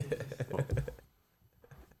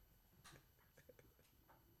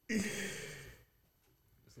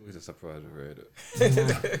It's always a surprise, right?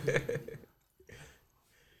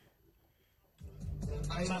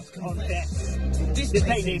 I must confess, this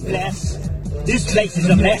place ain't blessed. This place is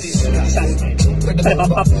a mess. No,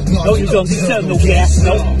 you don't deserve no gas,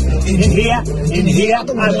 no. In here, I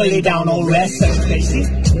will lay down on rest. Basic.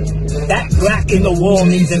 That crack in the wall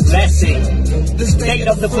needs addressing. The state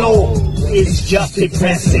of the floor is just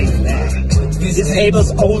depressing. This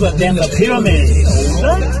table's older than the pyramids.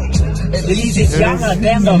 Older? This is younger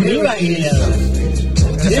than the mirror is.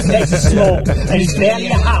 This place is small and it's barely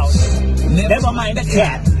a house. Never mind the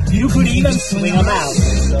cat, you could even swing a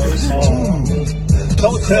mouse. So small.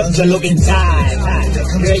 Those curtains are looking tight.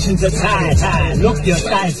 Decorations are tight. Look, your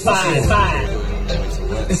style's fine.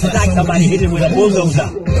 It's like somebody hit it with a bulldozer.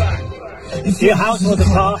 If your house was a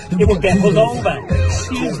car, it would get pulled over.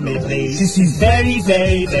 Excuse me, please. This is very,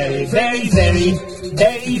 very, very, very, very,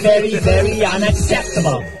 very, very, very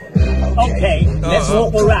unacceptable. Okay, let's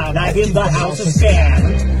walk around. I give the house a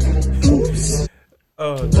scan. Oops.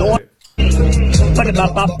 Oh, no. Put it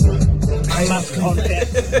up. I must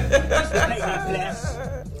confess.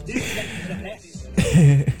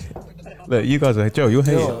 Look, you guys are Joe. You're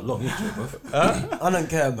hating. I don't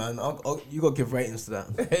care, man. You got to give ratings to that.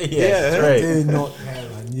 Yeah, right. Do not care,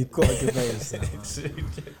 man. You got to give ratings to that.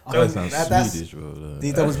 That sounds Swedish, bro.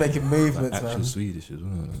 D-Double's making movements, actual man. Swedish as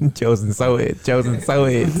well. Joe's insulted. Joe's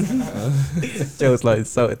like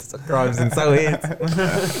insulted. Grimes insulted.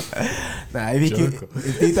 Nah,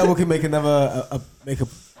 if D-Double can make another,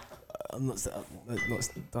 I'm not start,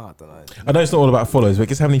 don't I? I know it's not all about follows, but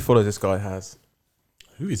guess how many followers this guy has?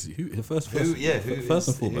 Who is he? The first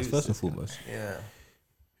and foremost. Yeah.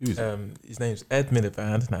 Who is it? His name's Ed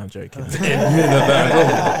Miliband. No, I'm joking. Edit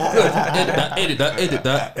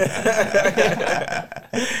that.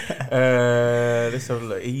 Let's have a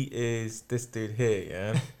look. He is this dude here,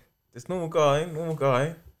 yeah. This normal guy.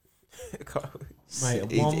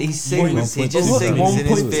 Mate, he sings. He just sings in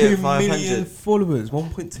his Fiat 500. Followers.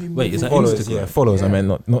 1.2 million. Wait, is that Followers, Instagram? yeah, followers. Yeah. I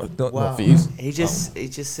meant not views. He just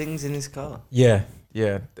sings in his car. Yeah.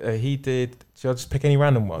 He did. Should I just pick any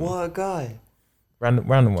random one? What a guy!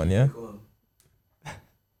 Random one, yeah.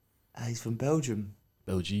 He's from Belgium.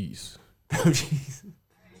 Belgies.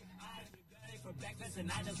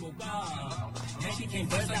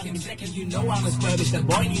 You know I'm a squirmish, the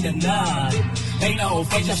boy need a nut. Ain't no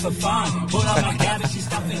fake just for fun. Pull out my cabbage, she's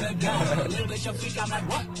stuffed in a gun. A little bit of freak, I'm like,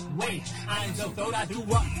 what? Wait, I ain't so throat, I do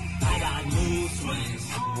what? I got mood swings.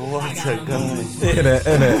 What a guy!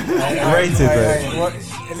 Innit? Rated though.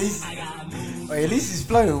 At least he's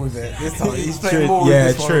flowing with it this time. He's playing True, more yeah,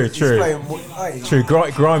 with this true, one. He's true. playing more, True.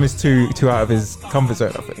 Grime is too out of his comfort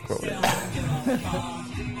zone, I think. Probably.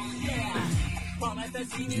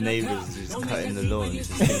 His neighbours just cutting the lawn,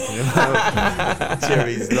 just thinking about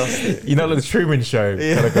Jerry's lost it. You know, like the Truman Show.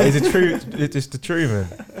 Yeah. He's just the Truman.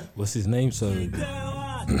 What's his name? So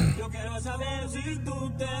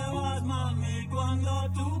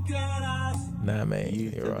Nah,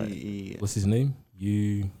 mate, you're right. UWE. what's his name?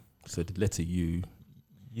 So the letter U.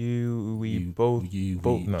 Both.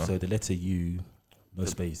 No. So the letter U, no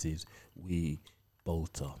spaces. We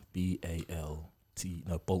Bolter. B-A-L-T.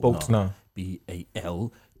 No, Boltner. Boltner.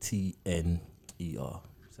 B-A-L-T-N-E-R.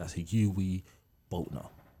 So that's a U-we Boltner.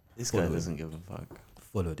 This guy doesn't give a fuck.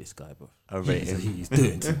 Follow this guy, bro. I rate him. He's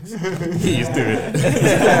doing it. He's doing it.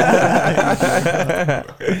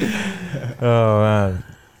 Oh man.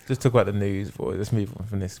 Just talk about the news, boys. Let's move on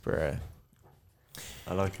from this, bro.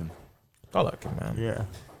 I like him. I like it, man. Yeah.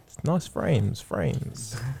 It's nice frames.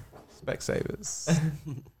 Specsavers.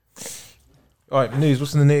 All right, news.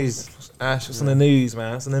 What's in the news? Ash, what's in the news,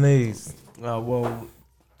 man? What's in the news? Well,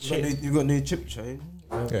 you got new chip chain.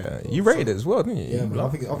 Yeah, you rated it as well, didn't you? Yeah, but I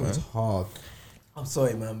think it's hard. I'm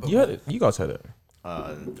sorry, man. But You heard it. You guys heard it.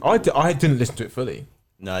 Uh, I didn't listen to it fully.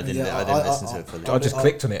 no, I didn't. Yeah, I didn't listen to it fully. I just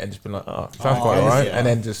clicked on it and just been like, oh, sounds quite I alright, listened- and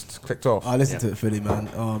then just clicked off. I listened to it fully, man.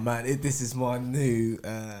 Oh man, this is my new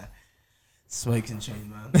smoking chain,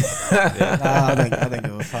 man. I don't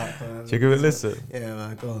give a fuck, man. Should I give it a listen? Yeah,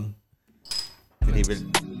 man, go on. Did he really?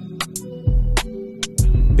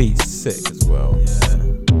 Beat's sick as well.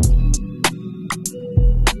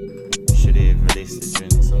 Should he have released it during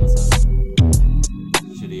the summertime?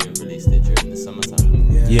 Should he have released it during the summertime?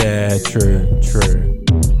 Yeah, true.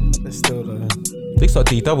 It's still the. Looks like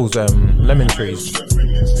D Double's Lemon Trees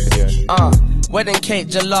video. Wedding cake,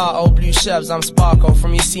 gelato, blue sherbs, I'm sparkle.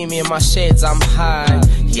 From you see me in my shades, I'm high.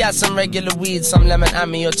 He had some regular weed, some lemon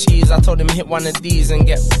ammy or cheese. I told him hit one of these and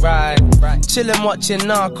get right. Chillin' watching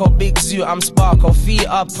Narco, Big Zoo, I'm sparkle. Feet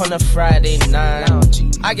up on a Friday night.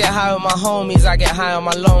 I get high with my homies, I get high on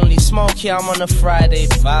my lonely. Smoky, I'm on a Friday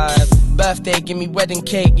vibe. Birthday, give me wedding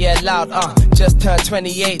cake, yeah, loud, just turned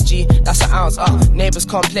 28, G, that's an ounce, Neighbors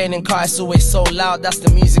complaining, car it's always so loud. That's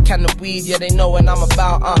the music and the weed, yeah, they know what I'm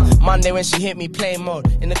about, Monday when she hit me, play mode,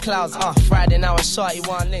 in the clouds, Friday now it's shorty,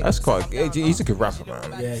 one link. That's quite. He's a good rapper,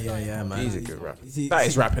 man. Yeah, man. He's a good rapper. That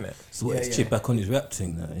is rapping it. So what, it's Chip back on his rap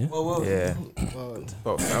thing now, yeah? Yeah.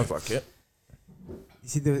 Well, sounds like it. You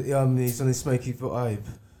see he's on his Smoky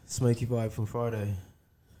vibe from Friday.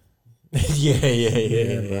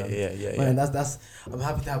 Yeah. Man, that's. I'm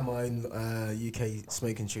happy to have my own UK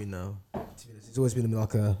smoking tune now. It's always been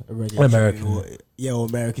like a reggae American. tune or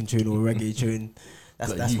American tune or a reggae tune.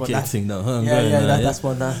 That's Like what UK thing now, huh? that's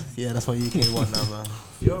one now. Yeah, that's one UK one now, man.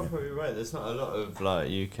 You're probably right. There's not a lot of like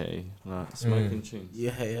UK like smoking tunes.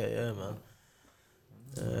 Yeah,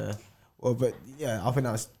 man. Well, but yeah, I think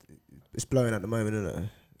it's blowing at the moment, isn't it?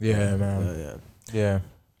 Yeah, man. Yeah.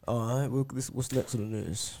 All right. What's next on the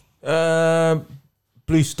news?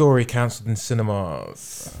 Blue Story cancelled in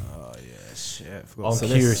cinemas. Oh yeah, shit. I'm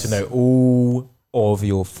curious to know all of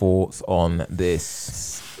your thoughts on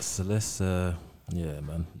this. So let's man,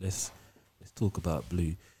 let's talk about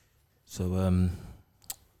Blue. So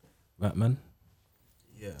Ratman,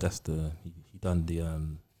 that's he done the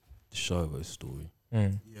Shiro story.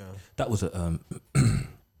 Yeah, That was a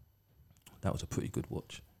pretty good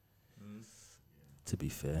watch. To be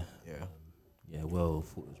fair, well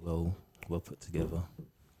thought as well put together.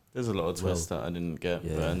 There's a lot of twists that I didn't get,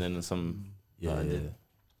 but and then some.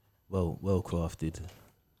 Well crafted.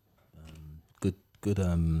 Good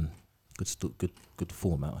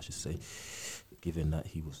format, I should say. Given that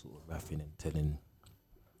he was sort of rapping and telling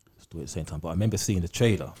the story at the same time, but I remember seeing the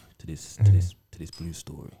trailer to this Blue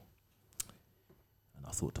story, and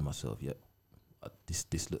I thought to myself,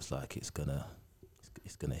 this looks like it's gonna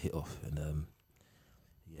hit off, and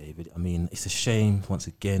I mean, it's a shame once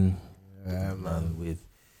again, man, with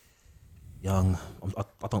young.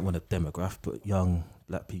 I don't want a demographic, but young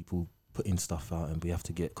black people putting stuff out, and we have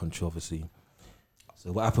to get controversy.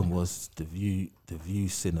 So what happened was the View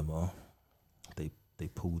Cinema, they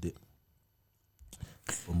pulled it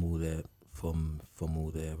from all their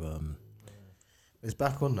it's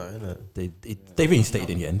back on now, isn't it? they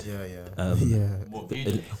reinstated in the end.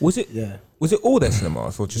 Was it? Yeah. Was it all their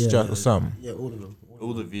cinemas or just or some? Yeah, all of them.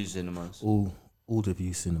 all the View cinemas. All the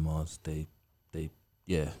View Cinemas. They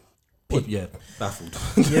baffled.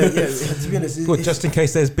 To be honest, Well, just in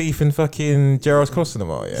case there's beef in fucking Gerrard's Cross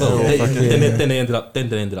Cinema, yeah. Well, then they ended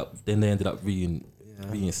up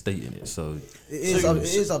reinstating it. So it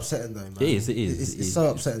is upsetting though, man. It is. It's so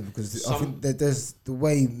upsetting because I think that there's the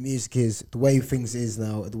way music is, the way things is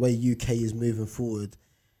now, the way UK is moving forward.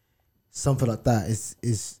 Something like that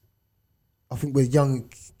is I think where young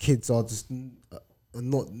kids are just are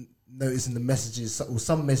not noticing the messages or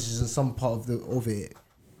some messages and some part of it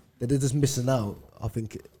that they're just missing out. I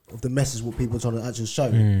think of the message what people are trying to actually show.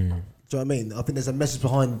 Do you know what I mean? I think there's a message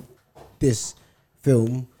behind this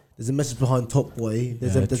film. There's a message behind Top Boy.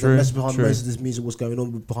 There's a message behind most of this music. What's going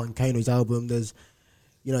on behind Kano's album? There's,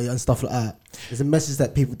 and stuff like that. There's a message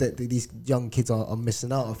that people that these young kids are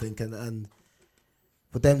missing out. I think, and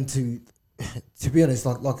for them to be honest,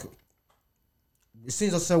 like as soon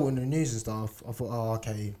as I saw it in the news and stuff, I thought, oh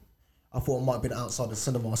okay. I thought it might have been outside the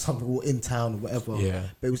cinema or something, or in town or whatever. Yeah.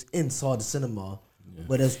 But it was inside the cinema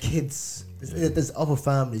where there's kids, there's other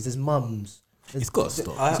families, there's mums. It's got to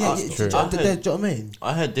stop. I do you know what I mean?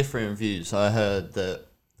 I heard different views. I heard that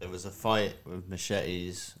there was a fight with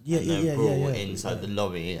machetes and a brawl inside the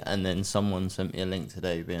lobby, and then someone sent me a link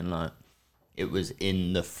today being like, it was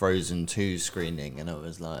in the Frozen 2 screening, and I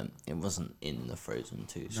was like, it wasn't in the Frozen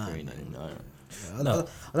 2 screening. No. I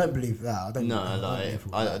don't believe that.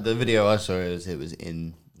 The video I saw it was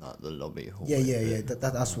in like the lobby hall. Yeah.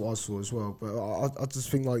 That's what I saw as well. But I just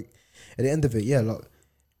think like at the end of it, like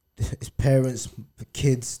it's parents,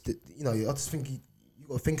 kids. I just think you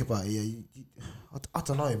got to think about it. Yeah, I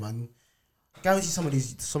don't know, man. I guarantee some of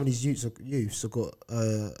these youths have got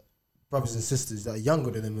brothers and sisters that are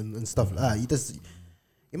younger than them and stuff like that. You just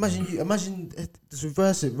imagine just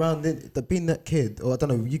reverse it round. Being that kid, or I don't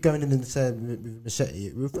know, you going in and saying with a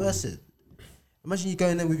machete, reverse it. Imagine you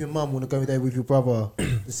going there with your mum, want to go there with your brother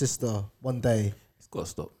and sister one day. It's got to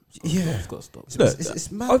stop. It's got to stop.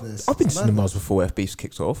 It's madness. I've been to cinemas before FB's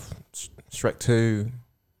kicked off. Shrek 2.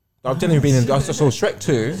 I've generally been in. I saw Shrek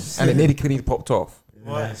 2 and it nearly popped off.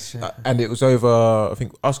 And it was over. I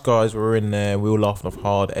think us guys were in there. We were laughing off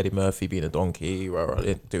hard. Eddie Murphy being a donkey,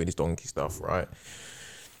 doing his donkey stuff, right?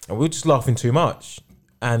 And we were just laughing too much.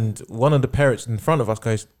 And one of the parents in front of us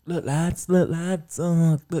goes, "Look, lads, look,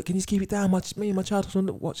 can you just keep it down? Me and my child want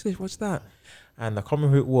to watch this, watch that." And I can't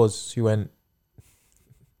remember who it was who went.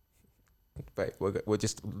 We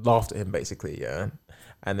just laughed at him basically, yeah,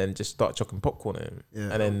 and then just started chucking popcorn at him,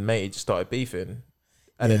 and then matey just started beefing.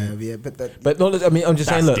 And but not. I mean, I'm just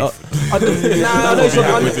saying. Look, exactly. That's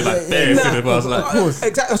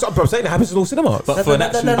what I'm saying. It happens in all cinemas. But for an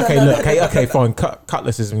actual, okay, fine.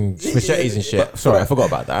 Cutlasses and machetes and shit. Sorry, I forgot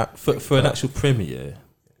about that. For an actual premiere,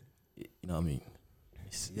 you know what I mean?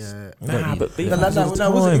 But it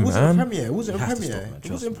wasn't a premiere. It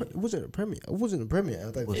wasn't a premiere. It wasn't a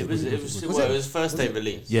premiere. It was first day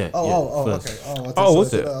release. Yeah. Okay.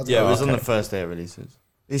 Was it? Yeah, it was on the first day of releases.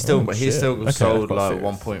 He still sold like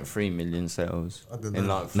 1.3 million sales. In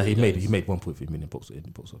like no, he made 1.3 million box in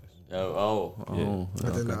the box office. I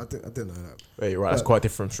didn't know that. Yeah, you're right. That's quite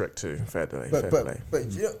different from Shrek 2. Fair play.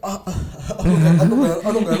 But you know, I'm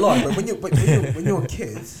not gonna lie. But when you're a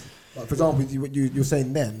kid, like for example, you're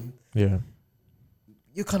saying then, yeah,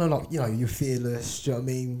 you're kind of like, you know, you're fearless. Do you know what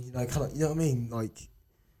I mean? You know, kind of, you know what I mean, like.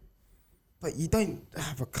 But you don't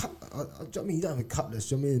have a cut. Do you know what I mean? You don't have a cutlass.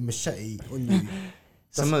 Do you know what I mean? A machete on you.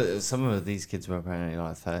 Some of these kids were apparently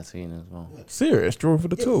like 13 as well. Yeah. Serious? Drawing for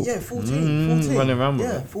the tool? Yeah, 14. Running around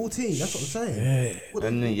with it. 14. That's what I'm saying. Yeah.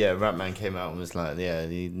 And Ratman came out and was like,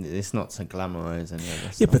 it's not to glamorise any of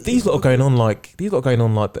this. Yeah, but these lot are going on like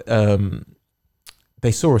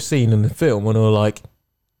they saw a scene in the film and they were like,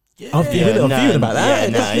 I'm feeling about that.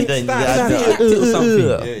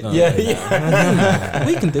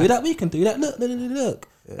 We can do that. Look.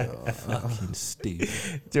 Fucking stupid.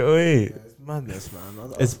 Do you know what I mean? It's madness,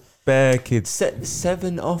 man. It's bare kids.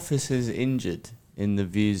 7 officers injured in the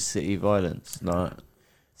Views City violence. Like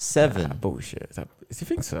 7. Bullshit. Do you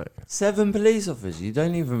think so? 7 police officers. You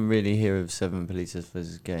don't even really hear of 7 police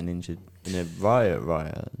officers getting injured in a riot.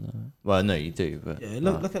 No. Well, no, you do, but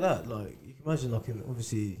look at that. Like you can imagine, like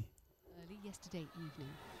obviously. Early yesterday evening,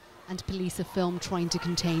 and police are filmed trying to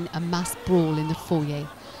contain a mass brawl in the foyer.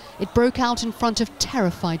 It broke out in front of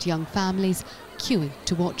terrified young families queuing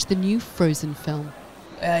to watch the new Frozen film.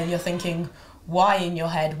 You're thinking, why in your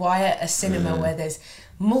head? Why at a cinema where there's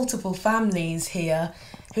multiple families here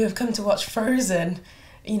who have come to watch Frozen?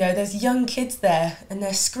 You know, there's young kids there and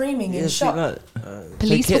they're screaming in shock.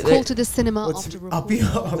 Police were called to the cinema after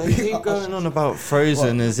They keep going on about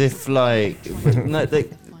Frozen as if like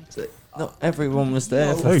not everyone was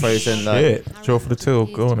there for Frozen. Shit. Draw for the tool.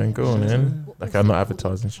 Go on in. Like, I'm not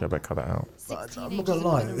advertising shit, but cut that out. I'm not gonna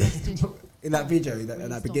lie. In that video, in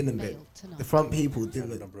that beginning bit, the front people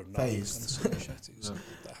didn't look phased.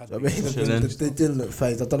 I mean, they didn't look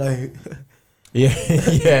phased. I don't know who. Yeah.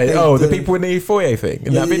 The people in the foyer thing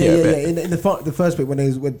in that video. In the first bit when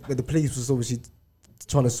the police was obviously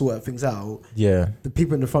trying to sort out things out. Yeah. The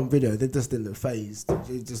people in the front video, they just didn't look phased.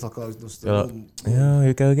 It's just like I was just. Here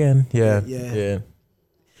you go again. Yeah.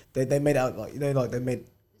 They made it out like, you know, like they made.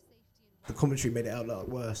 The commentary made it out like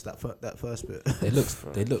worse. That first bit. They look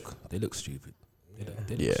stupid. They look stupid.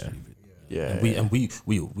 Yeah. And we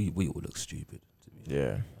all look stupid.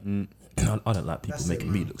 Yeah. I don't like people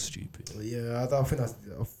making me look stupid. Yeah, I think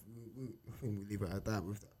we leave it at that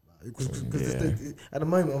with that. Because at the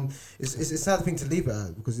moment, it's a sad thing to leave it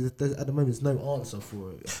at because at the moment there's no answer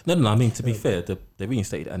for it. No. I mean, to be fair, they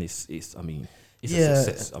reinstated and it's a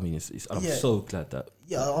success. I mean, I'm so glad that.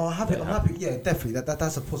 Yeah, I'm happy. Yeah, definitely.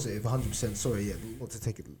 That's a positive. 100%. Sorry, not to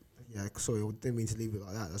take it. Yeah, sorry, I didn't mean to leave it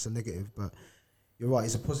like that. That's a negative, but you're right.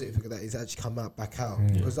 It's a positive that it's actually come back out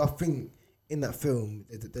because I think in that film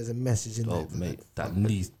there's a message in there. Mate, that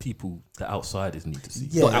needs people, the outsiders need to see.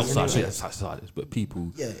 Yeah, not outsiders, but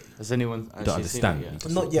people. Yeah. Has anyone don't understand?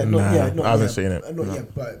 Not yet. I haven't seen it. Not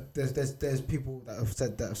yet. But there's people that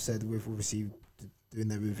have said with obviously doing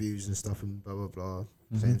their reviews and stuff and blah blah blah,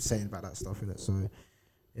 saying about that stuff in it. So,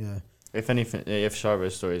 yeah. If anything, if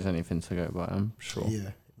Shiro's story is anything to go by, I'm sure.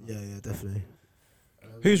 Yeah, definitely.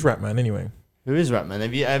 Who's Ratman anyway? Who is Ratman?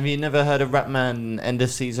 Have you never heard of Ratman end of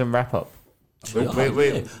season wrap up? I don't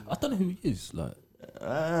know who he is. Like,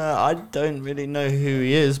 I don't really know who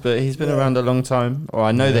he is, but he's been around a long time, or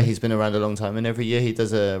I know that he's been around a long time. And every year he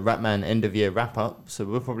does a Ratman end of year wrap up. So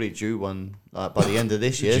we'll probably do one by the end of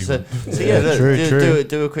this year. So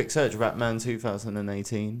do a quick search, Ratman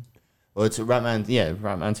 2018, or it's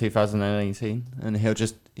Ratman 2018, and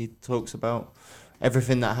he talks about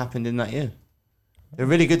everything that happened in that year. They're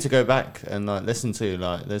really good to go back and like listen to.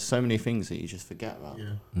 Like, there's so many things that you just forget about.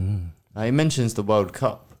 Yeah. He mentions the World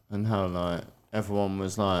Cup and how like everyone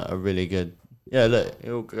was like a really good. Yeah, look,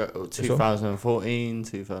 it'll go 2014,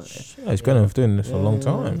 2000. Yeah, he's been doing this for a long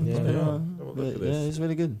time. He's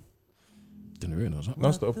really good. Didn't realise that.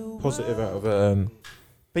 Nice little positive out of it.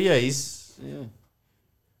 But yeah, he's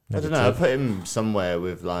I don't know. I put him somewhere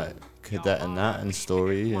with like Cadet and that, and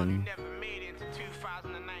Story, and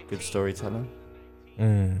good storytelling.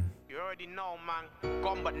 You already know, man.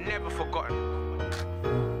 Gone but never forgotten.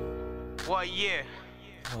 What a year.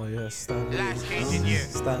 Oh yeah, Stanley. Last changing year.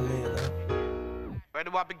 Stanley. Where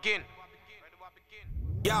do I begin?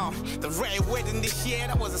 Yo, the red wedding this year,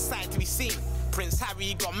 that was a sight to be seen. Prince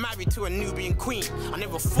Harry got married to a Nubian queen. I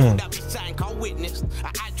never thought that be something I witnessed.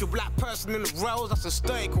 An actual black person in the rows, that's a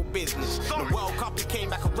stoical business. The World Cup, it came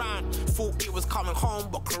back around. Thought it was coming home,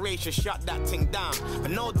 but Croatia shut that thing down.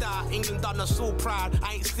 But no doubt, England done us all proud.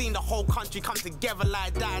 I ain't seen the whole country come together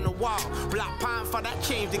like that in a while. Black Panther, that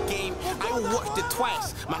changed the game. I all watched it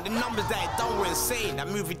twice. Man, the numbers that it done were insane. That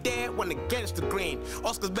movie there went against the grain.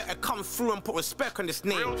 Oscars better come through and put respect on this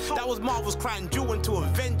name. That was Marvel's crying jewel until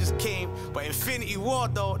Avengers came. But Infinity War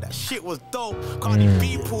though, that shit was dope. Cardi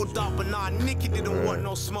B pulled up, but nah, Nicki didn't want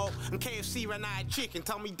no smoke. And KFC ran out of chicken,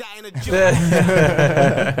 tell me that ain't a joke.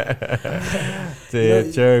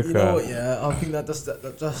 Dear Joker. You know what, yeah, I think that that's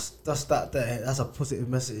that there. That's a positive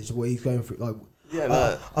message. What he's going through, like,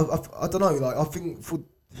 Yeah, I don't know, like, I think for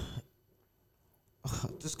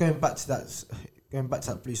just going back to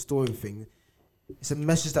that Blue Story thing, it's a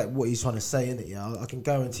message that what he's trying to say, innit? Yeah, I can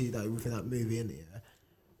guarantee that within that movie, innit? Yeah,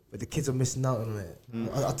 but the kids are missing out on it.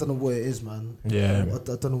 I don't know what it is, man. Yeah, I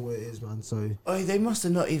don't know what it is, man. So they must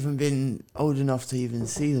have not even been old enough to even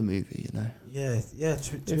see the movie, you know. Yeah,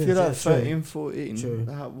 true. If you're like 13, 14, true.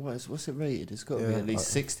 What's it rated? It's got to be at least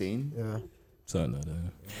 16. Yeah, something like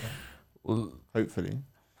that. Well, hopefully.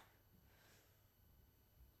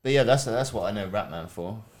 But yeah, that's what I know Ratman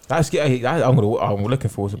for. I'm looking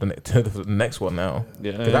forward to the next one now.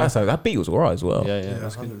 Yeah, that beat was alright as well. Yeah,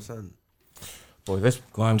 that's 100%. Boy, let's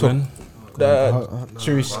Grime talk.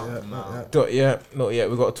 Not Not yet.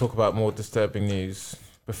 We've got to talk about more disturbing news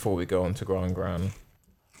before we go on to Grime Gran.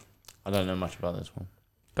 I don't know much about this one.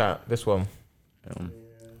 This one,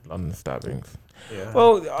 London stabbings. Yeah.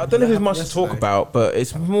 Well, I don't know if there's much to talk about, but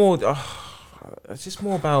it's more. It's just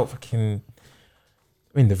more about fucking.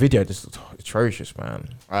 I mean, the video just looked atrocious,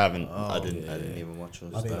 man. I haven't. I didn't even watch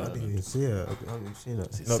it. I didn't even see it. I haven't seen it.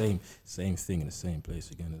 It's the same thing in the same place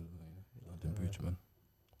again. London Bridge, man.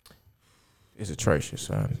 It's atrocious,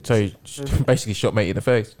 man. So he basically shot mate in the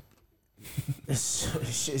face.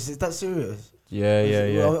 Is that serious?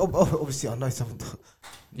 Yeah. Well, obviously, I know something.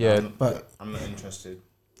 Yeah, but I'm not interested.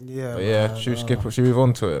 Yeah, but yeah. Should we move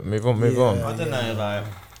on to it? Move on. I don't know, like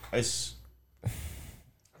it's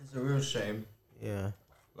a real shame. Yeah.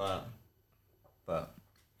 But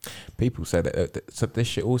people say that so this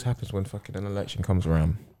shit always happens when fucking an election comes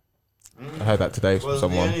around. I heard that today from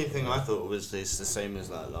someone. The only thing I thought was it's the same as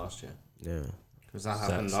like last year. Yeah. Because that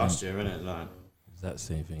happened last year, innit? Like that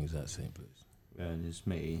same thing, exact same place. Yeah, and just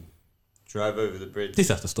me drive over the bridge. This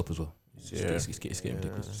has to stop as well. It's getting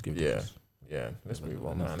ridiculous. It's getting ridiculous. Yeah, let's move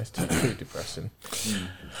on, man. It's too depressing.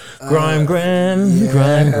 Grime Gran.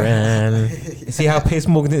 You see how Piers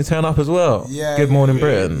Morgan didn't turn up as well? Yeah. Good Morning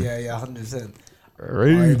Britain. Yeah, 100%.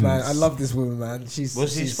 Rude. Man, I love this woman, man. Was he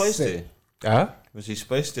supposed sick. to? Was he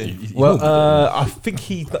supposed to? Well, I think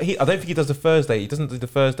he. I don't think he does the Thursday. He doesn't do the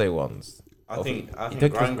Thursday ones. I think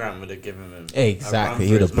Grime Gran would have given him exactly.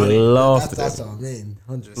 He'd have blasted him. That's what I mean.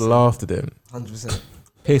 100%. Blasted him. 100%.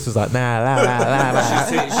 Pierce was like, nah.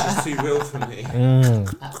 She's too real for me.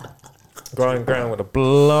 Grime Gran would have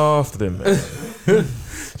blasted him. Man.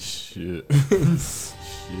 Shit.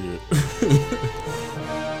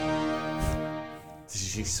 Did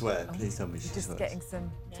she swear? Please tell me she Just swears. getting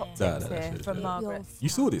some top tips here from Margaret. You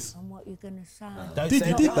saw this? On what you're going to say. Did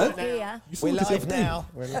you did that? Here. We're live now.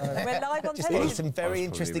 We're live on Just television. some very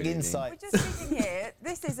interesting insight. We're just sitting here.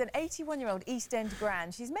 This is an 81-year-old East End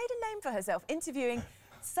Gran. She's made a name for herself interviewing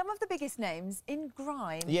some of the biggest names in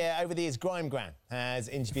grime. Yeah, over the years, Grime Gran has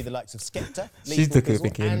interviewed the likes of Skepta, She's looking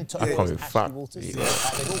thinking, and Tom I can't Walls, give a Ashley fuck. Walters.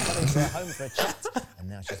 They've all come into her home for a chat, and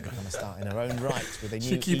now she's become a star in her own right with a new.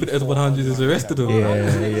 She keep it as 100 as the rest of them.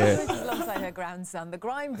 Yeah. Alongside her grandson, the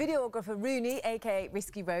grime videographer Rooney, aka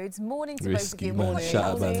Risky Roads. Morning to Risky, both of you. man. Shout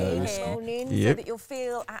out about that, Risky. So Yep. that you'll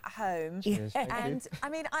feel at home. And I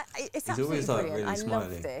mean, it's He's absolutely always, like, brilliant. really I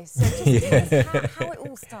smiley. love this. So just tell us how it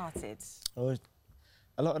all started.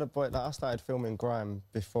 A lot of the boys, like I started filming grime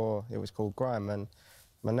before it was called grime, and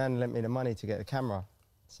my nan lent me the money to get the camera,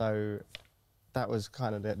 so that was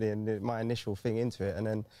kind of my initial thing into it. And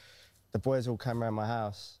then the boys all came around my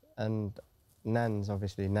house, and Nan's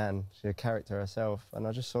obviously Nan. She's a character herself, and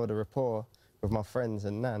I just saw the rapport with my friends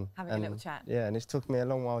and Nan. Having a little chat. Yeah, and it's took me a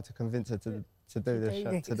long while to convince her to do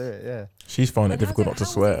this, to do it. Yeah. She's finding it difficult not to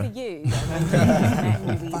swear. How was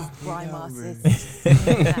it for you? Grime artists.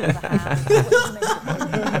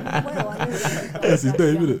 Yes, he's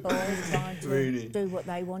doing it. Really? Do what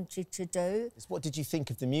they wanted to do. What did you think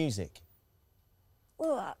of the music?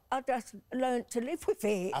 Well, I just learned to live with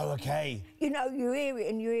it. Oh, okay. You know, you hear it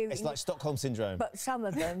and you hear it. It's like Stockholm Syndrome. But some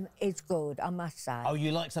of them is good, I must say. Oh,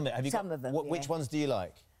 you like some of it? Have you some got, of them, Which ones do you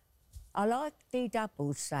like? I like D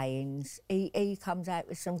Double's sayings. He comes out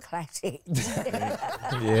with some classics.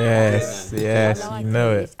 Yes, yes, I like you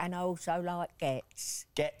know his, it. And I also like Getz.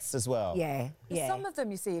 Getz as well? Yeah, yeah. Some of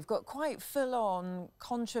them, you see, have got quite full-on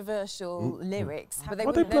controversial Mm, lyrics, but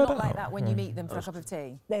Are they're they not blood like out? that when you meet them for a cup of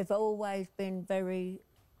tea. They've always been very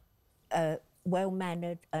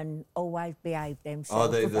well-mannered and always behaved themselves.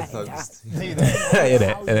 Are they the around thugs? us. Yeah,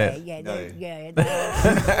 they're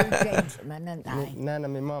gentlemen, aren't they? Nan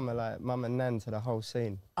and my mum are like mum and Nan to the whole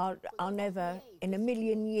scene. I never, in a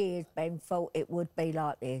million years, Ben, thought it would be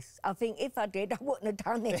like this. I think if I did, I wouldn't have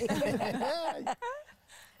done it.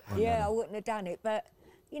 Yeah, I wouldn't have done it. But,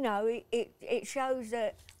 you know, it shows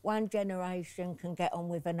that one generation can get on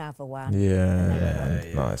with another one. Yeah.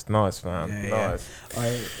 Nice, man. Yeah. Nice.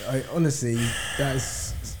 I honestly,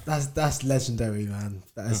 that's legendary, man.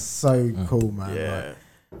 That is so cool, man. Yeah.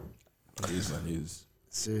 It is, man. It is.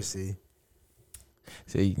 Seriously.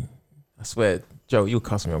 See, I swear, Joe, you were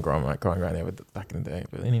cussing me on Grime right there back in the day.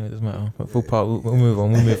 But anyway, it doesn't matter. But full part, we'll move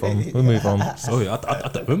on. We'll move on. Sorry, I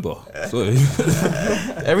don't remember. Sorry.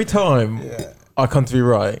 Every time I come to be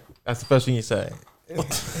right, that's the first thing you say. I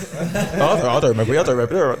don't remember you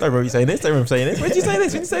saying this. Don't remember saying this. When did you say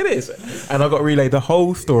this? When did you say this? And I got relayed the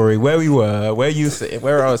whole story, where we were, where you were sitting,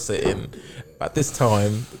 where I was sitting. At this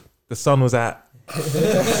time, the sun was at. You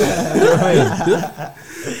know what I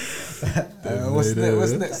mean? What's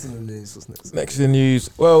next in the news? What's next? Next in the news.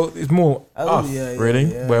 Well, it's more really.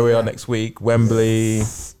 Where we are next week, Wembley,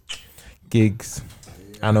 gigs,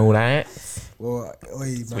 and all that. Well,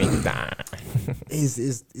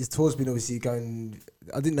 his tour's been obviously going.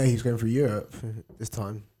 I didn't know he was going through Europe this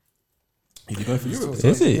time. Is he going for Europe?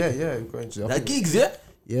 Is he? Yeah, going to That gigs, yeah?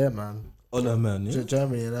 Yeah, man. Oh no, man. Yeah.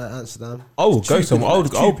 Germany and Amsterdam. I'll go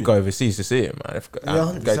I'll go overseas to see it, man. If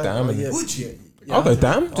Yeah, go down. yeah. Would you? I'll go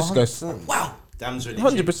down. Just go. 100%. Wow. Damn's really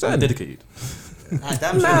 100%. Dedicated.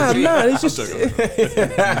 Damn's Nah, really nah. It's just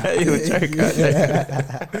you're a joker.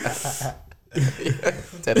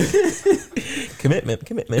 Commitment.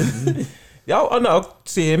 Yeah, I know. I'll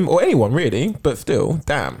see him or anyone really, but still,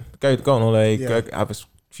 damn. Go on holiday. Go have a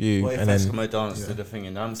few, What if and then. Eskimo Dance did a thing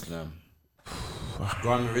in Amsterdam?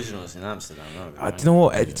 Grime Originals in Amsterdam. Do you know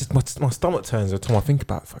what? It just my stomach turns every time I think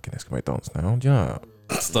about fucking Eskimo Dance now. Do you know?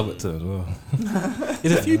 Stomach turn as well.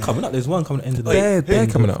 There's a few coming up. There's one coming at the end of the They're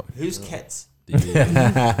coming up. Who's Ketz? Yeah.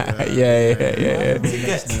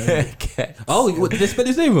 Oh, what, did they spell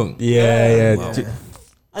his name wrong? Yeah. Wow.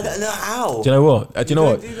 I don't know how. Do you know what? Do you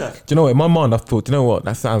know what? In my mind, I thought, do you know what?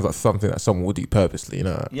 That sounds like something that someone would do purposely, you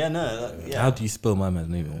know? Yeah, no. Yeah. How do you spell my man's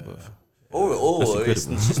name wrong? Or it's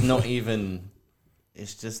just not even.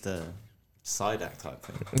 It's just a side act type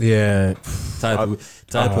thing. Yeah.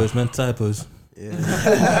 Typos, man. Typos. Yeah.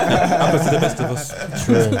 Happens to the best of us.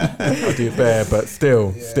 True. I do fair, but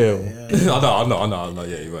still. I know.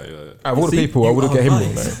 Yeah, you're right. Out of all the people, I wouldn't get him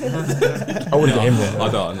wrong, though. I wouldn't get him wrong. I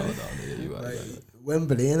know. Yeah, you're right.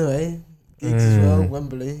 Wembley, anyway. Gigs as well.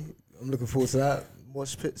 Wembley. I'm looking forward to that.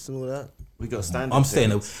 Mosh pits and all that. We got standing. I'm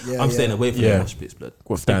staying away from the mosh pits, blood.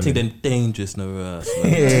 What's Them standing? thing, them dangerous, no.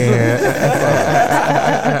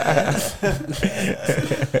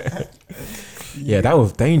 Yeah, that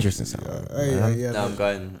was dangerous and stuff. Yeah. No, I'm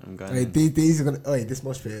going. Hey, these are gonna. Oh, this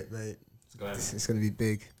mosh pit, mate. It's gonna be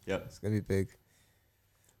big. Yep. It's gonna be big.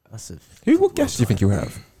 Massive. What guests do you think you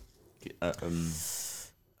have?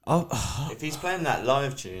 If he's playing that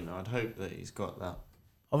live tune, I'd hope that he's got that.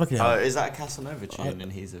 I reckon. Is that a Casanova tune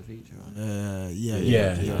and he's a feature?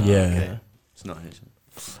 Yeah. Okay. It's not his.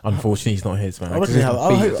 Unfortunately, he's not his, man. I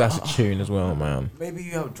reckon That's a tune as well, man. Maybe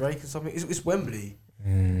you have Drake or something. It's Wembley.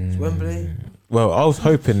 It's Wembley. Well, I was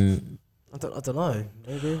hoping. I don't know.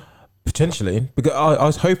 Maybe. Potentially, because I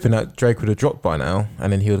was hoping that Drake would have dropped by now,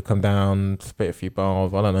 and then he would have come down, spit a few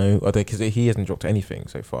bars. I don't know, because he hasn't dropped anything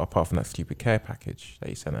so far apart from that stupid care package that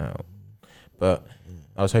he sent out. But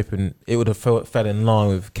I was hoping it would have fell in line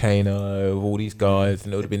with Kano, with all these guys,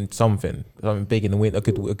 and it would have been something big in the winter, a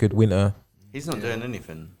good winter. He's not doing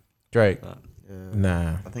anything. Drake,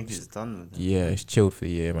 nah. I think he's done with it. Yeah, he's chilled for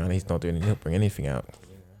the year, man. He's not bring anything out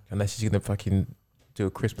unless he's gonna fucking do a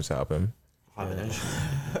Christmas album. hibernation.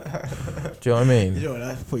 Do you know what I mean? You know what?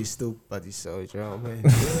 I thought you still buddy so. Do you know what I mean?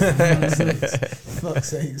 Fuck's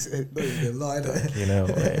sakes, not even lie there. You know,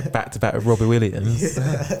 back to back with Robbie Williams.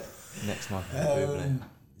 Next month.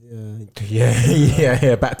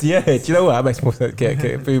 Yeah. Back to do you know what? That makes more sense. Get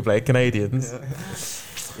Bublé, Canadians.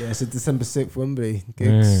 Yeah, so December 6th, Wembley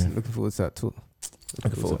gigs. Looking forward to that tour.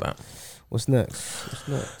 Looking forward to that. What's next?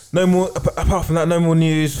 No more. Apart from that, no more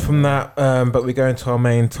news from that. But we go into our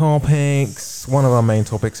main topics. One of our main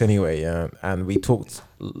topics, anyway. Yeah, and we talked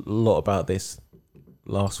a lot about this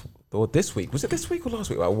this week. Was it this week or last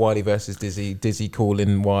week? About Wiley versus Dizzy. Dizzy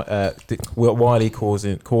calling Wiley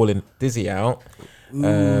calling Dizzy out.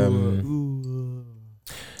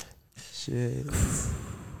 Shit.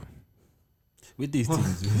 With these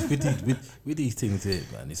things, with these things here,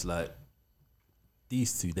 man, it's like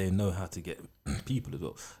these two. They know how to get people as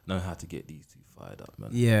well. Know how to get these two fired up, man.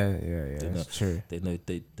 Yeah. That's true. They know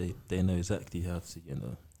exactly how to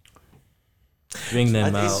bring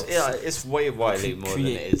them out. It's way Wiley more than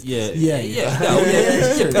it is.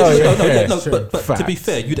 But to be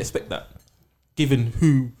fair, you'd expect that, given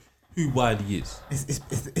who Wiley is.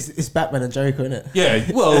 It's Batman and Joker, isn't it? Yeah,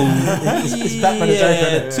 well, it's Batman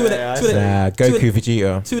and Joker. Goku,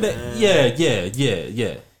 Vegeta.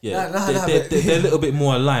 They're a little bit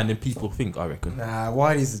more aligned than people think, I reckon. Nah,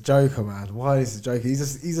 Wiley's the Joker, man. Wiley's the Joker. He's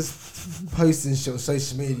just posting shit on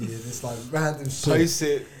social media. And it's like random shit. Posts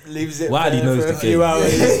it, leaves it Wiley there knows for the a few game.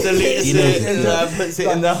 hours, deletes it, and puts it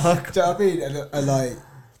in the hug. Do you know what I mean? And like,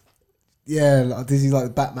 yeah, like Disney,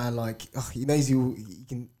 like Batman, like he knows he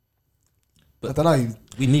can. But I don't know.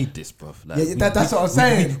 We need this, bruv. Like, that's what I'm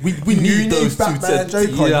saying. We need those Batman and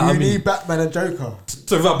Joker. You need Batman and Joker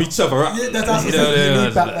to rub each other up. Yeah, that's what I'm saying. You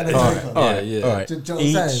need Batman and Joker. All right. Do you know what I'm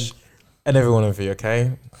saying? Each and every one of you,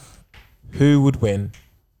 okay? Who would win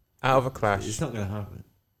out of a clash? It's not going to happen.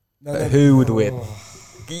 Who would win?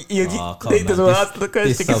 It doesn't answer the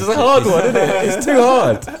question because it's a hard one, isn't it? It's too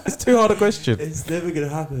hard. It's too hard a question. It's never going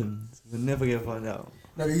to happen. We're never going to find out.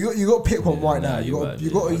 No, you got to pick one right now. You got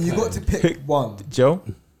to pick one. Joe?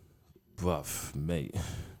 Bruv, mate.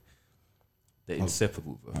 They're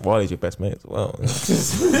inseparable, bro. Wiley's your best mate as well. You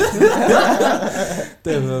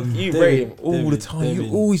they're- rate him all they're- the time. they're You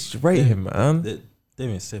in- always rate him, man. They're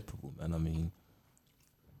inseparable, man. I mean,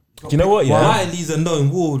 do you know what? Yeah, Wiley's a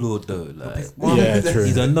known warlord, though. Like, true.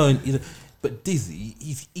 He's a known. But Dizzy,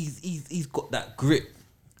 he's got that grip.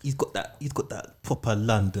 He's got that proper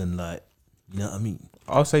London, like, you know what I mean.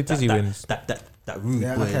 I'll say Dizzy wins. That rude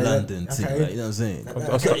boy London thing, like, you know what I'm saying.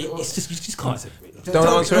 It's just you just can't separate. Don't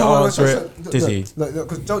answer it. I'll answer it. Dizzy. Look,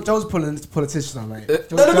 because Joe's politician now, mate.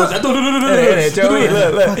 No. Joey,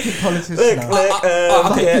 look. Fucking politician now.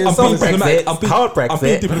 I'm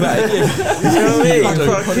being diplomatic.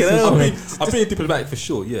 I'm being diplomatic for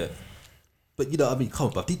sure, yeah. But you know what I mean? Come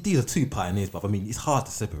on, bruv. These are two pioneers, bruv. I mean, it's hard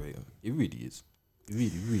to separate them. It really is. It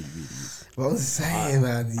really is. What I'm saying,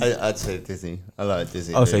 man. I'd say Dizzy. I like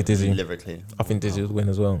Dizzy. I'll say Dizzy. Lyrically. I think Dizzy would win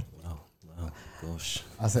as well. Wow, gosh.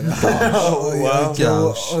 I said, wow.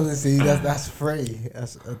 Joe, honestly, that's free.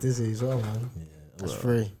 That's a Dizzy as well, man. Yeah, that's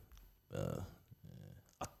free. I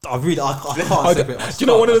can't separate myself. Do you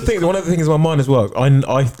know one of the things in my mind as well?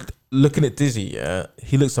 I looking at Dizzy, yeah,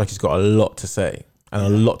 he looks like he's got a lot to say and a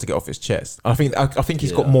lot to get off his chest. I think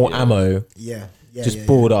he's got more ammo. Yeah. Just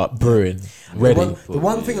bored up, brewing, ready. The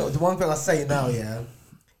one thing I say now, yeah.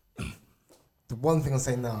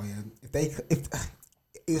 If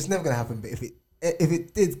it was never gonna happen, but if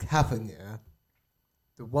it did happen, yeah.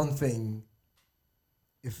 The one thing,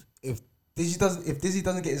 if Dizzy doesn't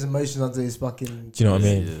get his emotions under his fucking, do you know what I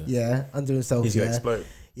mean? Yeah, under himself. He's gonna explode.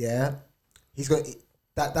 Yeah, he's gonna.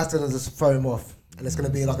 That's gonna just throw him off, and it's gonna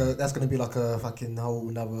be like a fucking whole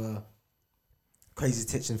another crazy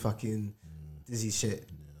titching fucking Dizzy shit,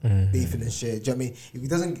 beefing and shit. Do you know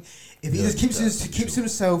what I mean? If he just keeps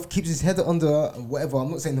his head under whatever. I'm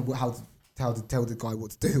not saying how to tell the guy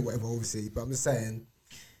what to do, whatever. Obviously, but I'm just saying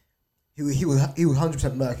he will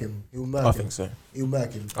 100% murk him. He will murk him. I think so. He'll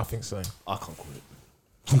murk him. I think so. I can't call it.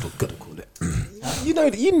 I'm not gonna call it. You know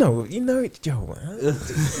it, Joe. Man.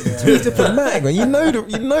 He's diplomatic, man. You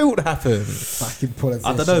know what happened. Fucking politician.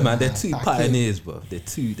 I don't know, man. They're two pioneers, bro. They're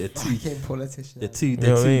two. Fucking politician. They're two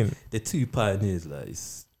pyears. Like,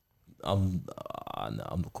 I'm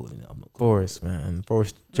not calling it. Boris, man.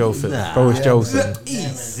 Boris Johnson. Boris Johnson.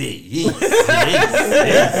 Easy.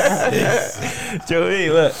 Joey,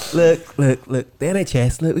 look. The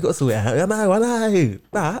NHS, look, we got to sort it out. I know.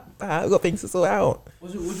 But we got things to sort out.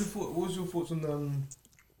 What was your thoughts on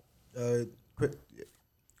was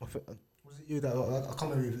it you that I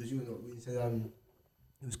can't remember if it was you or not when you said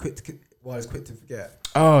He was quick to forget.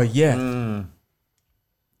 Oh yeah.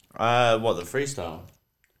 What, the freestyle?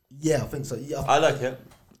 Yeah, I think so. Yeah, I like it.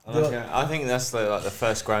 I think that's the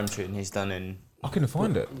first grime tune he's done in. I couldn't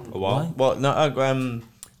find it. A while. What? No,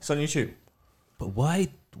 it's on YouTube. But why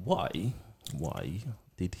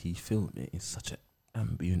did he film it in such an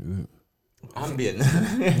ambient room? Ambient.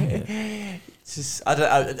 It's just,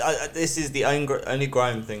 this is the only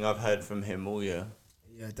grime thing I've heard from him all year.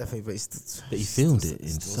 Yeah, definitely. But he filmed it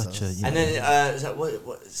in such a. And then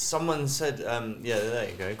what someone said. Yeah, there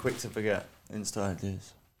you go. Quick to forget. Insta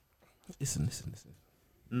ideas. Listen. Let's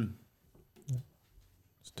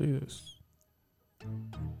do this.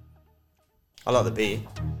 I like the beat.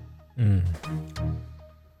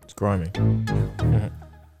 It's grimy.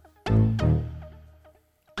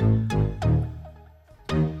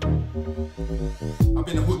 I've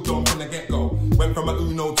been a hood dog from the get-go. Went from a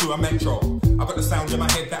Uno to a Metro. I got the sound in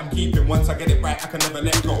my head that I'm keeping. Once I get it right, I can never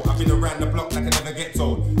let go. I've been around the block like I never get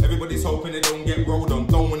told. Everybody's hoping they don't get rolled on.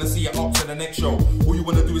 Don't wanna see it up to the next show. All you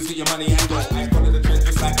wanna do is get your money and go. I follow the trends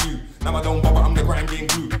just like you. Now I don't bother, I'm the grind game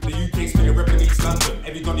glue. The UK's spinning rep in East London.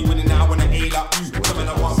 Everybody winning now, I wanna A up you. Something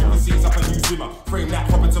I want, people sees up a new Zimmer. Frame that,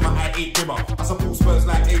 hop into my i8 dimmer. I support Spurs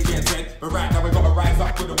like AJ and Ted. But right now we gotta rise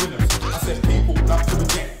up with the winners. I said people love to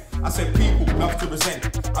reject. I said people love to resent.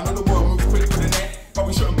 I know the world moves quick with the net, but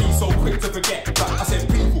we shouldn't be so quick to forget. Like I said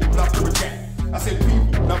people love to reject. I said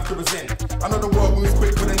people love to resent. I know the world moves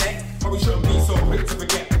quick with the net, but we shouldn't be so quick to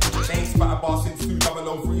forget. They ain't spat a bar since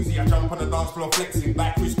 2003. I jump on the dance floor flexing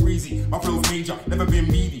like Chris Breezy. My flow's major, never been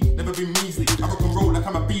meaty, never been measly. I rock and roll like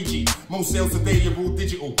I'm a BG. Most sales today are all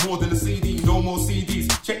digital, more than a CD, no more CDs.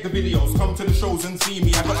 Check the videos, come to the shows and see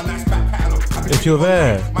me. I got a nice back catalogue. If you're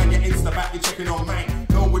there. Mind your Insta back, you're checking on mine.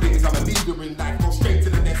 Know what it is, I'm a leader in life. Go straight to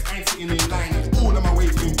the next, I ain't sitting in line. And all of my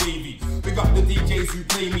ways been wavy. Big up the DJs who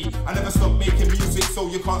play me. I never stop making music, so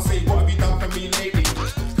you can't say what have you done for me lately.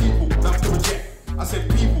 People love to reject. I said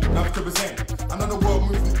people love to resent. I know the world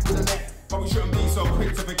moves with the net, but we shouldn't be so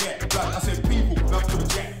quick to forget. Like I said people love to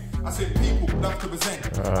reject. I said people love to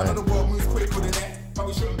resent. I know the world moves quick with the net, but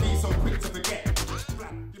we shouldn't be so quick to forget.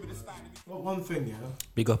 Well, one thing, yeah.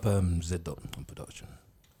 Big up Z Dot on production.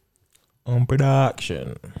 On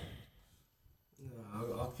production.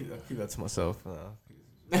 I'll keep that to myself.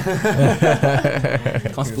 Can't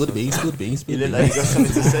spill the beans, spill the beans, spill the beans. You look like you got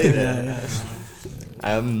something to say there.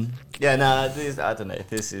 I don't know.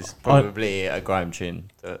 This is probably a grime tune.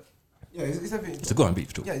 Yeah, it's a grime beat,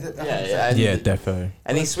 for sure. Yeah, defo.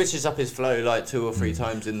 And he switches up his flow like 2 or 3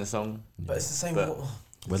 times in the song. But it's the same.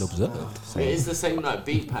 Well observed. It is the same like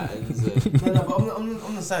beat patterns. No, but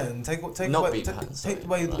I'm not saying take not away beat patterns. Take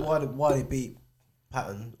away why they beat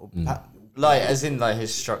pattern or like as in like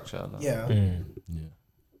his structure. Like. Yeah.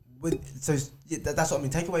 That's what I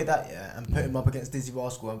mean. Take away that, and put him up against Dizzy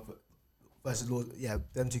Rascal versus Lord. Yeah,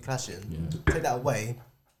 them two clashing. Yeah. Take that away.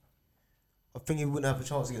 I think he wouldn't have a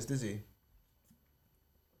chance against Dizzy.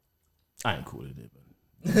 I ain't calling it, man.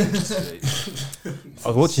 I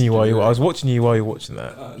was watching you while you were watching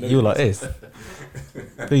that. You were like this.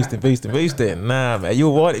 Boosting. Nah, man.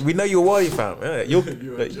 You're Wiley. We know you're a Wiley fan. Man. You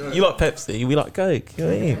like Pepsi. We like Coke. Go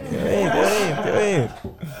in.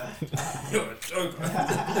 You're a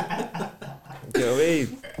joker. Go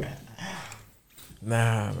in.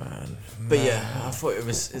 Nah, man. But yeah, I thought it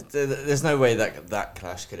was. There's no way that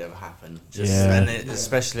clash could ever happen. And it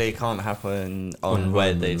especially can't happen on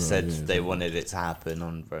where they said they wanted it to happen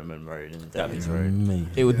on Roman Road and Davies Road.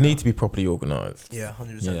 It would need to be properly organised. Yeah,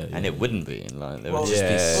 100%. And it wouldn't be. Like there would just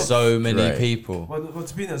be so many people. Well,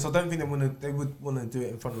 to be honest, I don't think they would want to do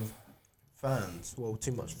it in front of fans. Well,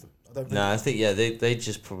 too much. I don't think. No, I think they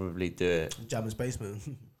just probably do it. Jammer's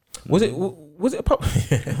Basement. Was it a pub?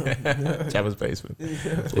 Jammer's Basement.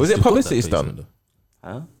 Was it a publicity stunt?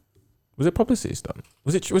 Huh? Was it publicity stunt?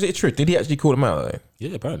 Was it a trick? Did he actually call them out though?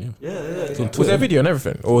 Yeah, apparently. Yeah. Was there a video and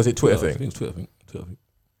everything, or was it Twitter thing? I think it's Twitter thing.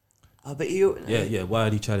 Oh, but you. Yeah.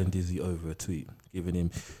 Wiley challenged Dizzy over a tweet, giving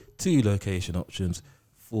him 2 location options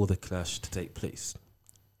for the clash to take place: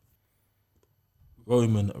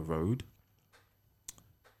 Roman Road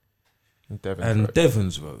and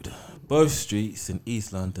Devon's Road, both streets in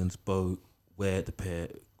East London's Bow, where the pair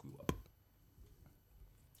grew up.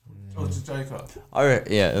 Oh, it's a joker.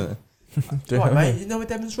 Yeah. Right, mate. You know where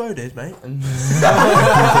Devon's Road is, mate?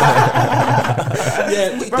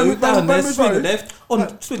 Yeah, we do down there. Swing left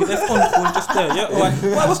on, just there. Yeah, all right.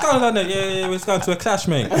 What's going on there? Yeah, we're going to a clash,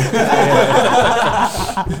 mate.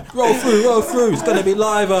 Roll through. It's gonna be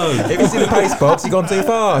live-o. If you've seen the pace box, you've gone too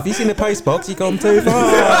far. If you've seen the pace box, you've gone too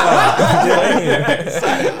far.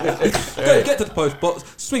 Get to the post box,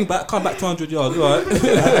 swing back, come back 200 yards. All right.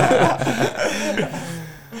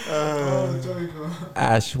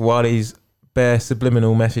 Ash, Wiley's bare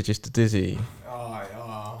subliminal messages to Dizzy. Yeah,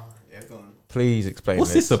 go on. Please explain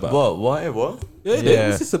What's this about? What? Why? What? Yeah,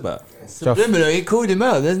 what's this about? Subliminal. He called him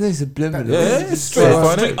out. There's no subliminal. Yeah, it's straight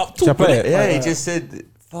up Shall I play it? Yeah, he just said,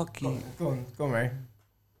 "Fuck you." Go on, Ray.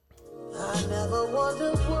 I never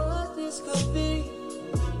wondered what this could be.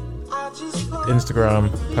 I just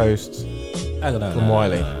Instagram post from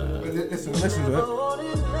Wiley. Listen to it.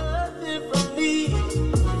 wanted nothing from me.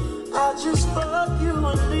 I just fuck you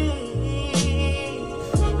and leave.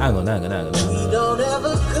 Hang on. We don't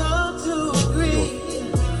ever come to agree.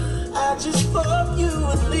 I just fuck you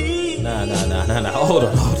and leave. Nah. Hold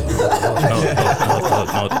on.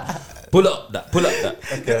 Pull up that.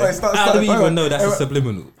 Okay. How do we even know that's a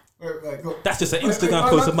subliminal? That's just an Instagram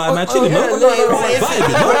post of my man chilling, man.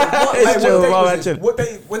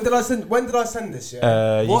 When did I send this?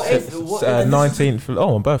 Yeah. You said 19th.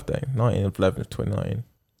 Oh, on birthday, 19th of 11th, 2019.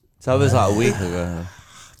 So that was like a week ago.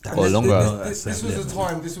 Or longer. This was the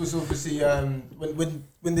time. This was obviously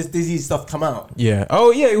when this Dizzy stuff come out. Yeah.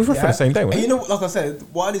 Oh yeah, it was roughly the same day. And Wasn't you it? know, like I said,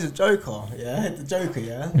 Wiley's a joker. Yeah, the Joker.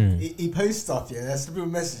 Yeah, he posts stuff. Yeah,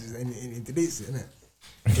 subliminal messages and he deletes it.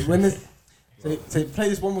 Innit? When this, so play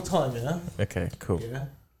this one more time. Yeah. Okay. Cool. Yeah.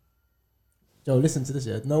 Joe, listen to this.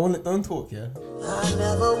 Yeah. Don't talk. Yeah. I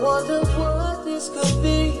never wondered what this could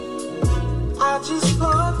be. I just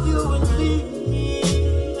fuck you and leave.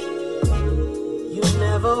 You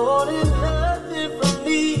never wanted nothing from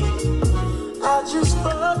me. I just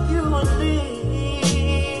fuck you and leave.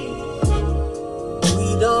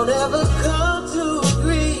 We don't ever come to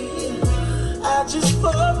agree. I just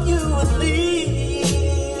fuck you and leave.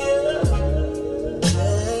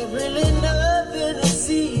 There ain't really nothing to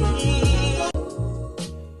see.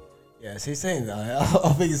 Yeah, so he's saying that.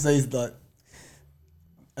 I think he says that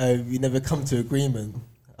we never come to agreement.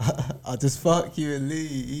 I just fuck you and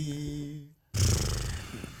leave.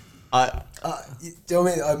 Do you know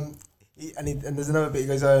what I mean? And there's another bit. He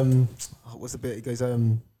goes, what's the bit? He goes, I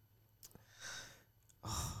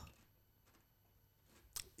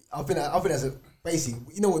think that's a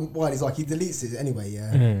basically. You know what Wiley's like? He deletes it anyway.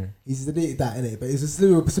 Yeah, he's deleted that innit? But it's a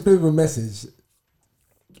subliminal message.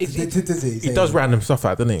 He does random stuff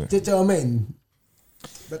out, doesn't he? Do you know what I mean?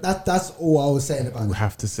 But that's all I was saying about. We'll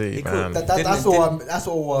have to see, man. That's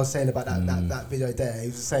all I was saying about that video there. He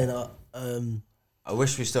was just saying that. I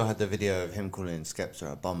wish we still had the video of him calling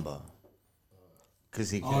Skepta a bumper.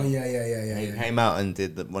 Because he came out and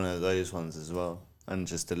did one of those ones as well. And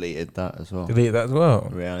just deleted that as well. Deleted that as well?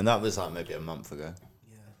 Yeah, and that was like maybe a month ago.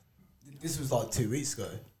 Yeah. This was like 2 weeks ago.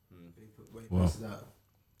 Wow.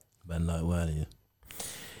 Man like Wiley.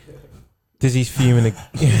 Dizzy's fuming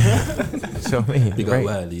again. So I mean, Big up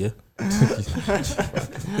Wiley, yeah?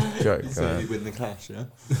 Joke, So he win the clash, yeah?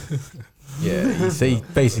 Yeah, so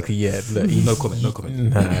basically, yeah. Look, no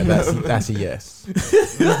comment. Nah, that's a yes.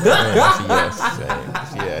 That's a yes.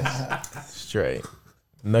 That's a yes. Straight.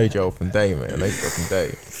 No joke from day, man. No joke from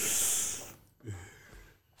day.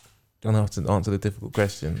 Don't have to answer the difficult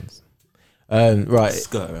questions. Right.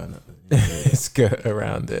 Skirt around it. Skirt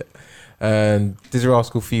around it. Dizzy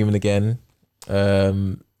Rascal fuming again.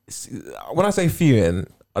 When I say fuming,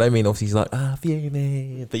 I don't mean obviously he's like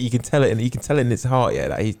fuming, but you can tell it, and you can tell it in his heart, yeah,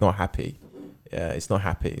 that he's not happy. Yeah, it's not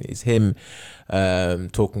happy. It's him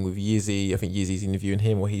talking with Yeezy. I think Yeezy's interviewing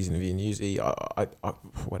him, or he's interviewing Yeezy. I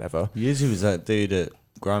whatever. Yeezy was that dude at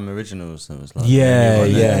Grime Originals that was like,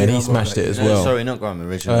 and he smashed it as well. Sorry, not Grime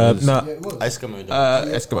Originals. No, Eskimo.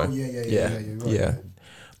 Eskimo. Yeah.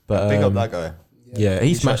 But big up that guy. Yeah,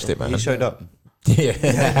 he smashed it, man. He showed up.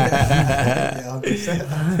 Yeah.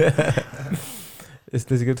 Let's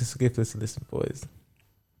give this a listen, boys.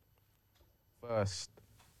 First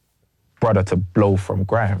brother to blow from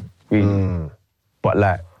Grime, really. But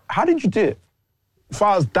like, how did you do it? As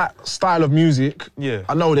far as that style of music, yeah,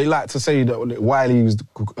 I know they like to say that Wiley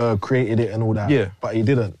created it and all that, yeah, but he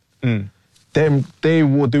didn't. They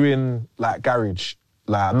were doing like garage.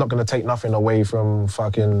 Like, I'm not gonna take nothing away from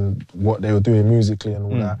fucking what they were doing musically and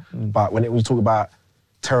all that. But when it was talk about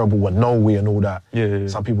Terrible and No Way and all that,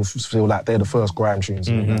 some people feel like they're the first grime tunes.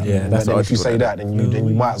 And all that. Yeah, that's and if you say that, then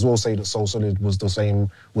you might as well say that Soul Solid was the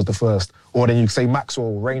first. Or then you say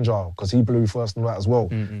Maxwell Ranger, because he blew first and all that as well.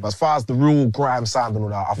 But as far as the real grime sound and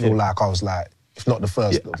all that, I feel like I was like, if not the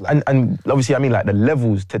first. Like, and obviously, I mean, like the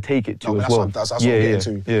levels to take it to as well. That's what I'm getting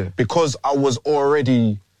to. Yeah. Because I was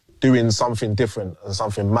already doing something different and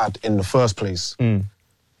something mad in the first place. I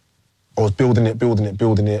was building it.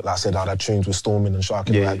 Like I said, I had tunes with Stormin and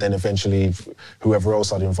Sharky. Then eventually, whoever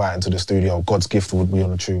else I'd invite into the studio, God's Gift would be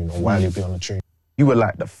on the tune, or Wiley would be on the tune. You were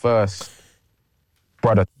like the first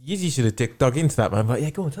brother. You should have dug into that, man. Like, yeah,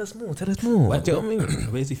 go on, tell us more. Do you know what I mean?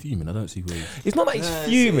 Where's he fuming? I don't see where It's not like he's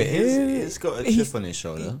fuming. He's got a chip on his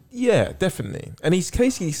shoulder. Yeah, definitely. And he's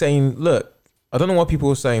basically saying, look, I don't know why people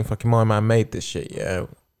are saying fucking my man made this shit, yeah.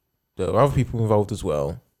 There are other people involved as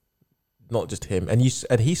well. Not just him. And he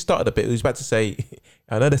started a bit, he was about to say,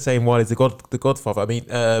 I know they're saying Wiley's the Godfather. I mean,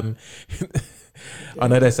 I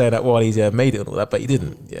know they're saying that Wiley's made it and all that, but he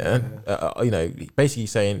didn't, yeah. You know, basically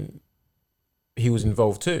saying he was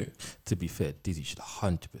involved too. To be fair, Dizzy should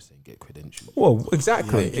 100% get credentials. Well,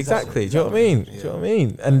 exactly. Do you know what I mean? Do you know what I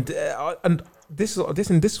mean? And this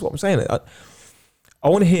is what I'm saying. I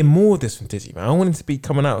want to hear more of this from Dizzy, man. I want him to be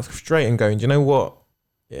coming out straight and going, do you know what?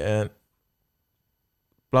 Yeah.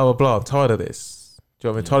 Blah, blah, blah. I'm tired of this. Do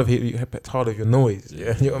you know what I mean? Tired of your noise.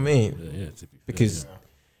 Yeah. You know what I mean? Yeah, because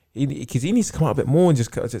he needs to come out a bit more and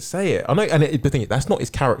just say it. I know, and the thing is, that's not his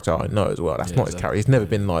character, I know as well. That's not his character. He's never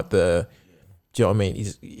been like the... Do you know what I mean?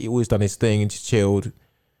 He always done his thing and just chilled.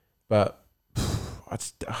 But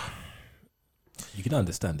you can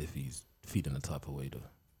understand if he's feeling a type of way, though.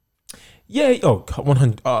 Yeah,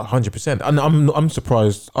 100%. And I'm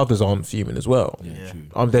surprised others aren't fuming as well. Yeah,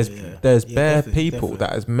 true. There's bare people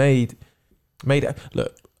that has made it.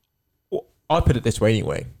 Look, I put it this way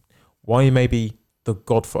anyway. Why may be the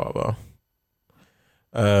Godfather,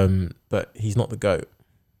 but he's not the GOAT.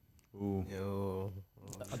 Ooh.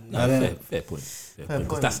 Fair point.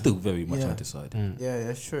 Because that's still very much undecided. Yeah,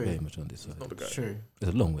 that's true. Very much undecided. It's true.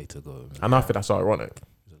 There's a long way to go. Man. And I think that's ironic.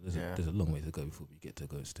 There's a long way to go before we get to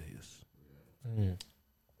GOAT status.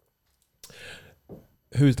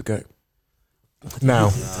 Who's the GOAT?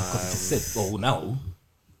 Now. Now.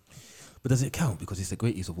 But does it count? Because it's the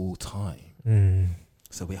greatest of all time.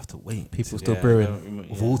 So we have to wait. People still brewing.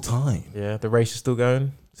 Of all time. Yeah, the race is still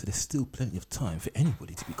going. So there's still plenty of time for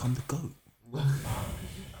anybody to become the GOAT.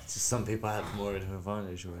 Just some people have more of an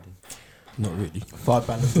advantage already. Not really. 5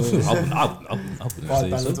 Ballon d'Ors. I wouldn't 5 say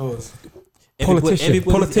Ballon so. d'Ors. Politician.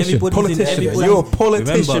 You're a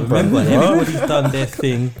politician, remember, everybody's done their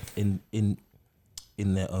thing in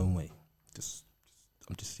their own way.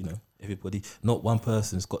 I'm just everybody. Not one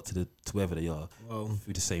person's got to wherever they are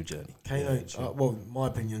through the same journey. Kano, in my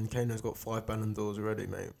opinion, Kano's got 5 Ballon d'Ors already,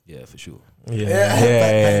 mate. Yeah, for sure. Thank you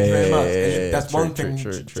very much. That's one thing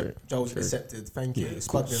Joel's accepted. Thank you.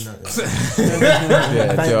 Spud on that.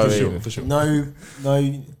 Thank you. For sure. No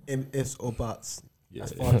ifs or buts.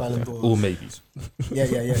 That's 5 Ballon d'Ors. Or maybes. Yeah.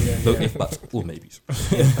 No if, buts, or maybes.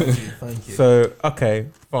 Thank you. So, okay,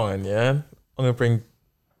 fine, yeah. I'm going to bring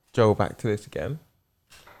Joel back to this again.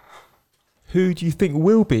 Who do you think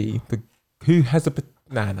will be who has a...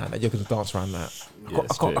 Nah, you're going to dance around that. I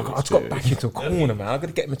just got back into a corner, man. I've got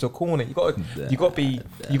to get him into a corner. You got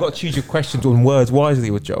to choose your questions on words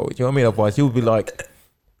wisely with Joel. Do you know what I mean? Otherwise, he'll be like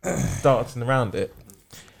dancing around it.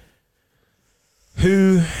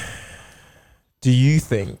 Who do you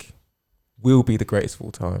think will be the greatest of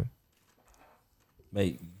all time?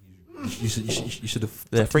 Mate, you should have...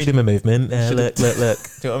 freedom of movement. Look. Do you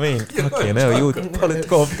know what I mean? Fucking hell, you're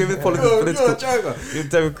political. Give me political.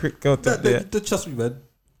 Trust me, man.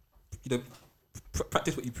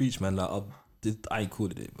 Practice what you preach, man. Like I ain't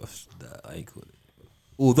calling it. I ain't calling it.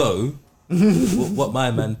 Although, what my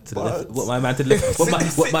man to the left, what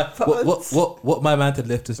my man to the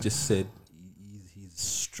left has just said, he's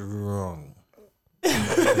strong.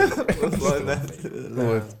 That's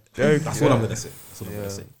what I'm gonna say.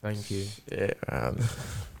 Thank you. Yeah, man.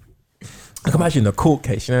 I can imagine the court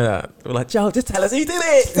case, you know that? We're like, Joe, just tell us who did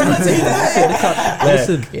it. Tell us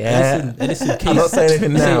who did it. Listen, I'm not saying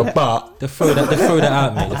anything now, but they throw that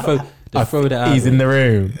out, mate. They throw that out. He's in the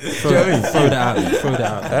room. Throw that out.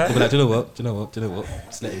 They'll be like, do you know what?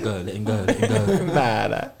 Just let him go.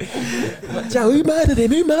 Nah. Joe, who murdered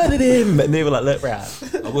him? And they were like, look, Brad.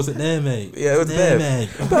 I wasn't there, mate. Yeah, I wasn't there, mate.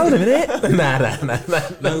 Hold a minute. Nah.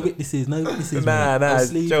 No witnesses. Nah.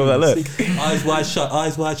 Joe, like, look. Eyes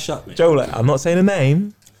wide shut. Mate. Joe, like, I'm not saying a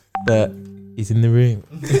name, but he's in the room.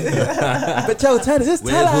 But Joe, tell us. Just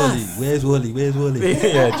tell us. Where's Wally? Yeah, do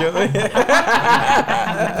you know what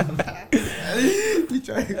I mean?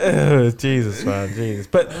 Oh, Jesus, man, Jesus.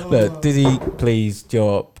 But look, Dizzy, please,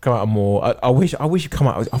 come out more. I wish you come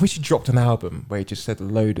out. I wish you dropped an album where you just said a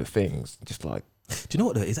load of things, just like. Do you know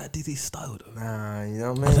what though? Is that Dizzy's style though? Nah, you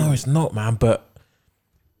know what I mean. I know it's not, man. But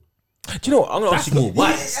do you know what? I'm gonna ask you. That's more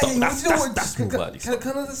Wiley. Can I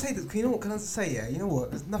just say this? Can I just say, yeah? You know what?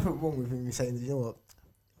 There's nothing wrong with me saying, you know what?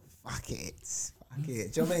 Fuck it. Do you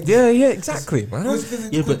know what I mean? Yeah, exactly, man. No,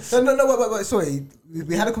 wait, sorry.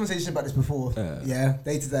 We had a conversation about this before. Yeah,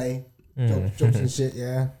 day to day, jobs and shit,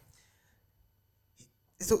 yeah.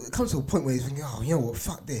 It comes to a point where you're thinking, oh, you know what,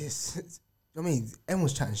 fuck this. I mean,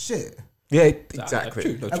 everyone's chatting shit. Yeah,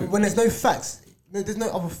 exactly. When there's no facts, there's no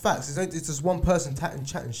other facts. It's just one person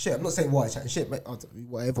chatting shit. I'm not saying why chatting shit, but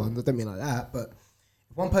whatever. I don't mean like that. But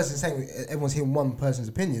if one person's saying, everyone's hearing one person's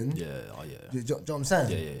opinion. Yeah, Do you know what I'm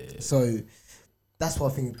saying? Yeah. So that's why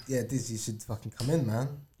I think, Dizzy should fucking come in, man.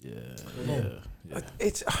 Yeah.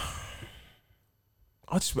 It's.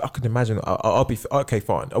 I could imagine. I'll be okay.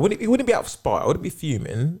 Fine. It wouldn't be out of spite. I wouldn't be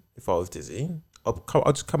fuming if I was Dizzy.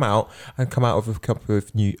 I'll just come out with a couple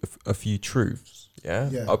of a few truths. Yeah.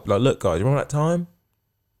 I'll be like, look, guys, remember that time?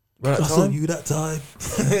 I saw you that time.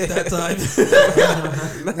 That time.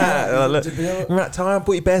 Look, remember that time I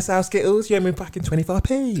bought you Bear Sour Skittles? You owe me back in 25p.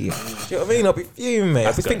 Do you know what I mean? I'll be fuming, mate.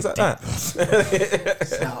 I'll be things like that. Do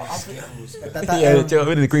you know what I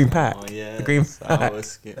mean? The green pack. Oh, yeah. The green pack.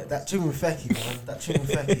 That tune with Fecky, man. That tune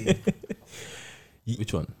with Fecky.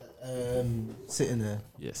 Which one? Sitting there.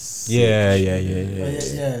 Yes.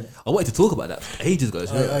 Yeah. I wanted to talk about that ages ago.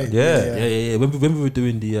 Yeah. When we were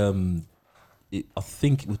doing the I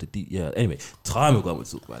think it was the deep. Yeah. Anyway, time ago we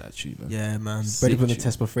talk about that tune, man. Yeah, man. Sick Ready want to tune.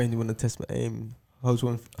 test my friend. You want to test my aim. How's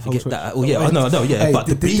one? Forget that. Oh yeah, I know. Yeah, Hey, but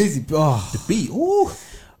the beat, Dizzy, the beat. Ooh.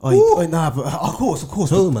 Nah, but of course.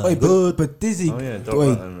 Oh my God. But Dizzy, Oh yeah, Dog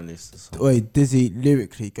Button released this song. Dizzy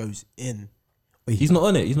lyrically goes in. He's not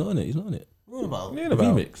on it. What about? The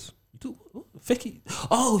remix. You talk Fecky.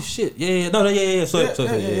 Oh shit. Yeah. No. Yeah. Sorry.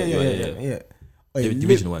 Yeah. The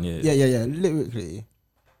original one. Yeah. Yeah.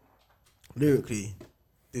 Lyrically,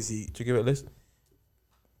 Dizzy. Did you give it a list?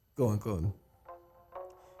 Go on.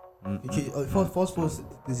 Fast forward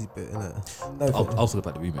Dizzy bit, innit? No, I'll talk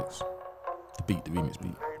about the remix. The remix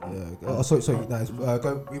beat. Yeah. Sorry. Nice.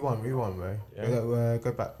 Go rewind, bro. Yeah.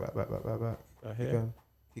 Go back.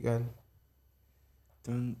 Keep going.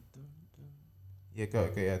 Dun, Yeah, go.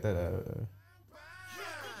 Yeah, there.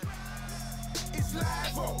 It's live,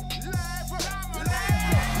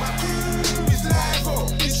 it's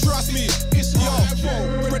live, trust me, it's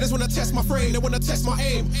yo. Brothers wanna test my frame, they wanna test my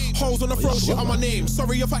aim. Holes on the throat, shit on my name.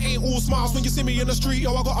 Sorry if I ain't all smiles when you see me in the street.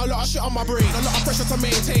 Yo, I got a lot of shit on my brain, a lot of pressure to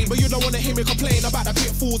maintain. But you don't wanna hear me complain about the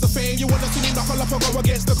pitfalls of fame. You wanna see me knuckle up and go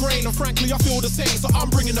against the grain. And frankly, I feel the same, so I'm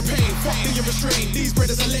bringing the pain. Fuck being restrained, these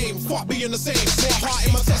brothers are lame. Fuck being the same. More heart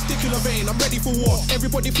in my testicular vein, I'm ready for war.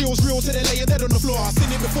 Everybody feels real till they lay dead on the floor. I've seen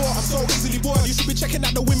it before, I'm so easily bored. You should be checking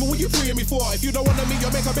out the women what you freeing me for. If you don't wanna meet, you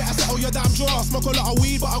make a better settle your damn jaw. Smoke a lot of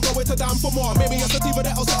weed, but I'll go into damn for more. Maybe a sativa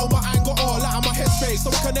that'll settle my anger all out of my headspace,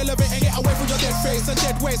 so I can elevate and get away from your dead face and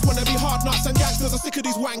dead waste. Wanna be hard nuts and gangsters, I'm sick of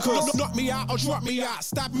these wankers. Knock me out or drop me out,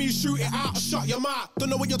 stab me, shoot it out, or shut your mouth. Don't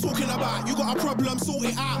know what you're talking about. You got a problem, sort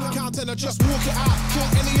it out. Count and just walk it out. Kill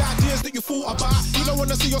any ideas that you thought about. You don't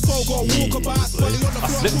wanna see your soul go walk about. Body on the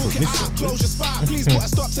floor, talk it out. Close your spot. Please put a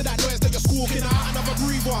stop to that noise that you're squawking out. Another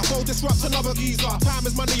breather, go disrupt another geezer. Time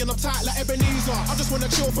is money and I'm tight like Ebenezer. I just wanna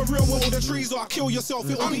chill for real where all the trees are. Kill yourself,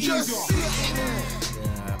 it'll be easier.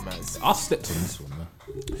 I slept on this one, man.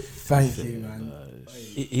 Thank you, man.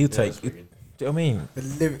 He'll take. Do you know what I mean? But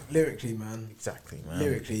lyrically, man. Exactly, man.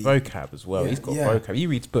 Lyrically. Vocab as well. Yeah, He's got yeah. vocab. He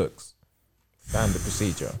reads books. Standard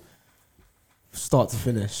procedure. Start to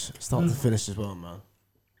finish as well, man.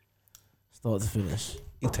 Start to finish.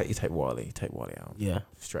 You take Wiley. Take Wiley out. Yeah.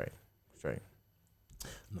 Straight.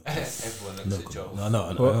 Everyone looks at Joel. No,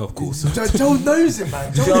 of course. Joel knows it,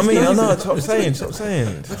 man. Do you know what I mean? I know. Stop saying.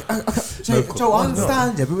 Joel, I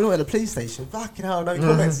understand you, but we're not at the police station. Fucking hell, no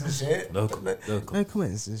comments and shit. No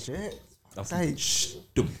comments and shit. Say, shh,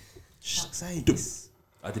 dumb.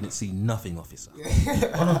 I didn't see nothing, officer.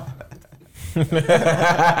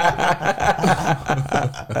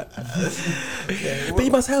 But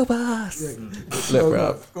you must help us. Look,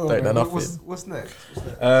 bro, don't know nothing. What's next?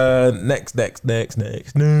 Next.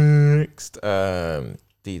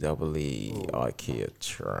 DWE IKEA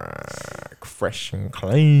track, fresh and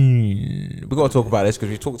clean. We got to talk about this because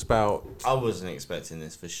we talked about. I wasn't expecting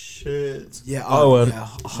this for shit. Yeah. Where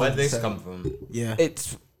did this come from? Yeah.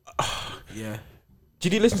 It's. Yeah.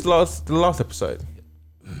 Did you listen to the last episode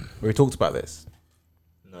where we talked about this?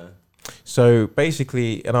 No. So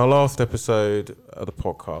basically, in our last episode of the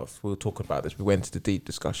podcast, we were talking about this. We went into deep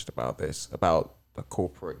discussion about this, about the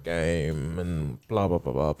corporate game and blah blah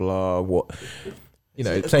blah blah blah. What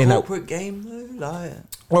saying that corporate game though, like.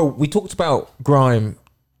 Well, we talked about grime.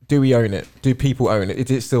 Do we own it? Do people own it? Is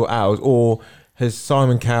it still ours, or is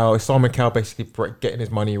Simon Cowell basically getting his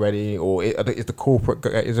money ready, or is the corporate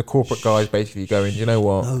guys basically going? Do you know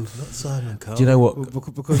what? No, not Simon Cowell. Do you know what?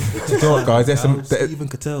 Because do you know what, guys? There's some. Stephen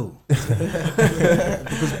Cattell.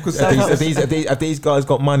 Have these guys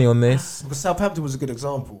got money on this? Because Southampton was a good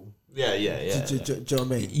example. Yeah. Do you know what I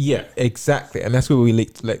mean? Yeah, exactly, and that's where we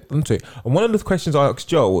leaked onto. And one of the questions I asked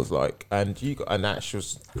Joel was like, and you got an actual.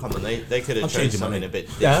 Come on, they could have changed something a bit.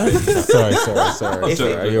 Yeah,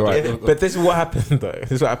 sorry. You're right. But this is what happened, though.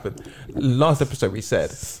 This is what happened. Last episode, we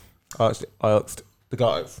said, I asked the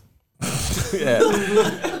guys.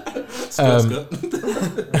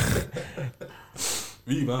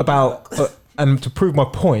 About and to prove my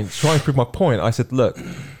point, try and prove my point. I said, look.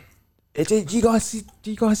 Do you guys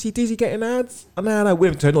see Dizzy getting ads? No, we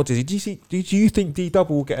haven't not Dizzy. Do you think D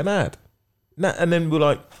Double will get an ad? No, and then we're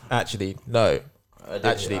like, actually, no. I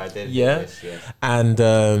did yeah. This, yeah. And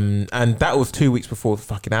that was 2 weeks before the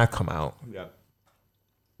fucking ad come out. Yeah.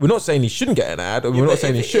 We're not saying he shouldn't get an ad, and we're not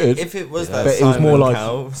saying he should. If it was that Simon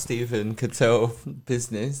Cowell, Stephen Cattell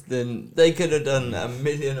business, then they could have done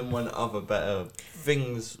 1,000,001 other better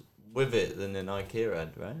things with it than an IKEA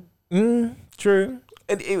ad, right? True.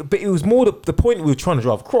 But it was more the point we were trying to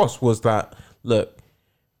drive across was that, look,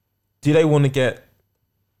 do they want to get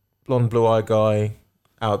blonde, blue-eyed guy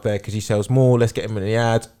out there because he sells more? Let's get him in the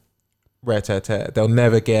ad. They'll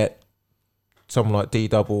never get someone like D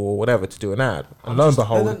Double or whatever to do an ad. And lo and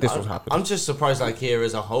behold, this was happening. I'm just surprised IKEA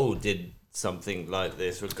as a whole did something like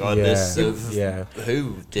this, regardless of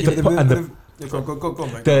who did it. Go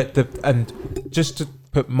on, mate. And just to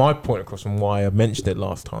put my point across on why I mentioned it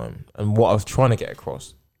last time and what I was trying to get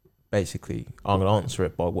across, basically, I'm going to answer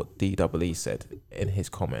it by what DEE said in his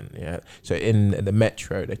comment. Yeah. So in the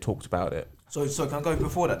Metro, they talked about it. So can I go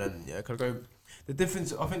before that then? Yeah. Can I go? The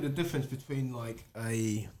difference. I think the difference between like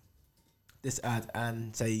this ad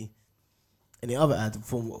and say any other ad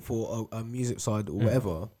for a music side or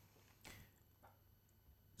whatever.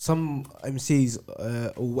 Some MCs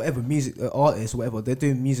or whatever music artists or whatever, they're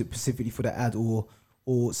doing music specifically for that ad, or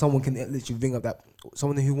someone can literally ring up that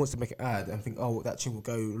someone who wants to make an ad and think, oh, that tune will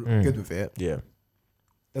go good with it. Yeah,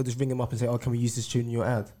 they'll just ring them up and say, oh, can we use this tune in your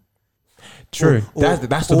ad? True,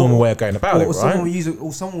 that's the normal way of going about it, right? Someone will use it,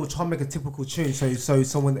 or someone will try and make a typical tune, so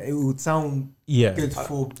someone it would sound good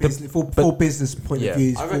for business for business point of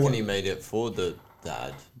view. I reckon he made it for the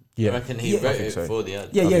ad. Yeah. I reckon he wrote it for the ad.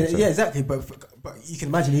 Yeah, exactly. But you can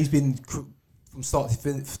imagine he's been from start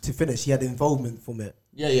to finish. He had involvement from it.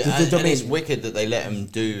 Yeah. And it's wicked that they let him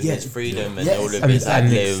do his freedom and all of his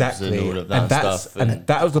ad libs and all of that stuff. And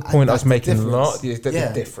that was the point I was making a lot. The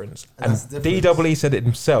difference. And DEE said it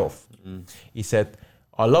himself. He said,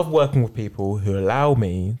 "I love working with people who allow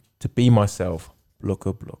me to be myself."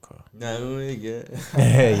 Blooker. No, yeah.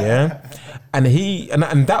 Yeah. And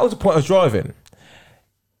that was the point I was driving.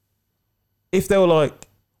 If they were like,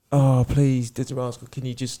 oh, please, Dizzzy Rascal, can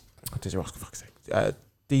you just... Dizzzy Rascal, for fuck's sake.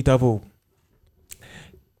 D Double,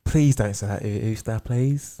 please don't say that ooh stuff,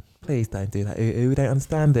 please. Please don't do that ooh, we don't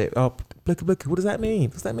understand it. Oh, blooker, what does that mean?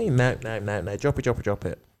 What's that mean? No. Drop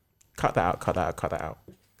it. Cut that out.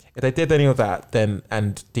 If they did any of that, then,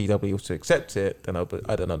 and DW was to accept it, then I'd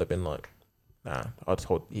have been like, nah, I'd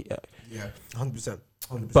hold... Yeah, 100%.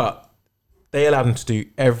 But... they allowed him to do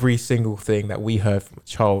every single thing that we heard from a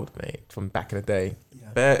child, mate, from back in the day. Yeah.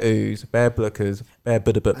 Bare oohs, bare blookers, bare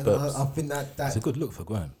buts. I think that's a good look for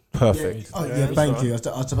Graham. Perfect. Yeah. Thank you. I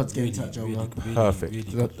was about to get into that, Joe. Perfect.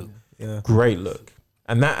 Really good look. Yeah. Great look.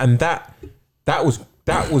 And that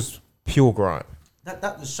was pure grime. That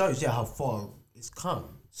just shows how far it's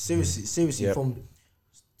come. Seriously, from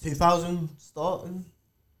 2000 starting,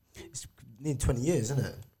 it's nearly 20 years, isn't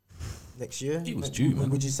it? Next year, it was due. Man.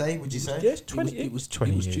 Would you say? Yeah, it's 20. It was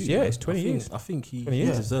 20 years. Due, yeah, it's 20 years. I think he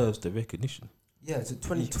deserves the recognition. Yeah, it's a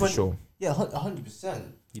 2020. For sure. Yeah,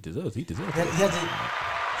 100%. He deserves. He had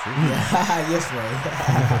yes,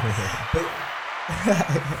 mate.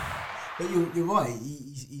 but you're right.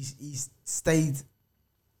 He's stayed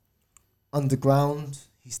underground.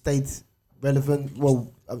 He stayed relevant.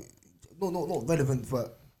 Well, I mean, not relevant,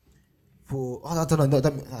 but. I don't know. No,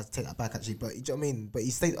 I have to take that back actually. But you know what I mean. But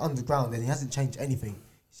he stayed underground and he hasn't changed anything.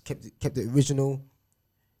 He's kept it original.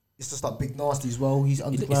 It's just like Big Nasty as well. He's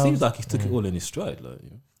underground. It seems like he took it all in his stride. Like,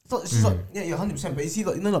 it's just like 100%. But you see,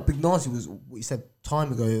 like like Big Nasty was what he said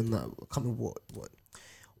time ago, and that I can't remember what when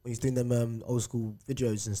he's doing them old school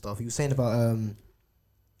videos and stuff. He was saying about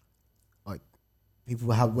like people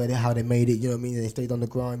how they made it. You know what I mean? They stayed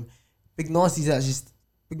underground. Big Nasty's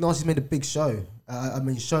made a big show.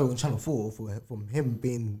 Show on Channel 4 from him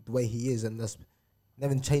being the way he is, and that's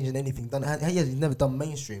never changing anything. He's never done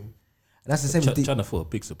mainstream, and that's the same with Channel 4.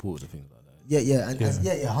 Big support of things like that.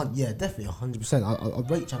 Yeah, definitely 100%.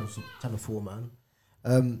 I rate Channel 4, man.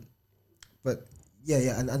 But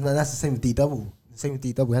and that's the same with D Double. The same with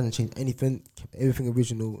D Double. He hasn't changed anything, kept everything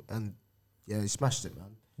original, and he smashed it,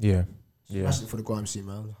 man. Yeah, smashed it for the grime scene,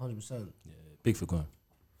 man. 100%. Yeah, big for grime.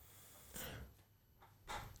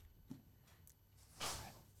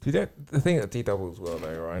 The thing at D-double as well,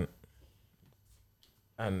 though, right?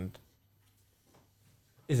 And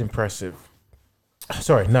is impressive.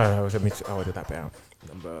 Sorry, no, let me. I did that bit out.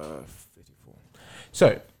 Number 54.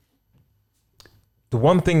 So, the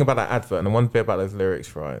one thing about that advert and the one bit about those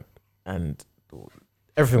lyrics, right, and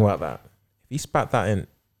everything like that, if he spat that in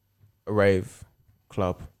a rave,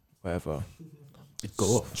 club, whatever, it'd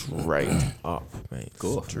go off. Straight up, mate.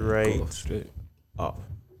 Go off. Straight up.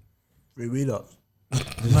 Read up.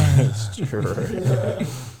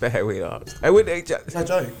 Bare weed up. No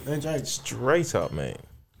joke. No joke. Straight up, mate.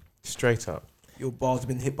 Straight up. Your bars have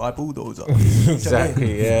been hit by bulldozer.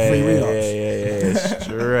 Exactly. Yeah.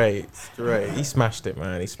 Straight. He smashed it,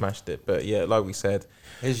 man. He smashed it. But yeah, like we said,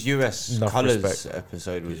 his US Colours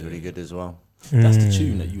episode was really good as well. That's the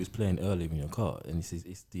tune that you was playing earlier in your car, and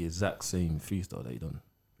it's the exact same freestyle that you done.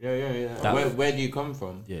 Yeah. Where do you come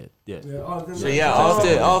from? Yeah. So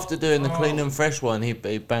after doing the Clean and Fresh one, he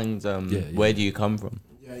banged Where Do You Come From?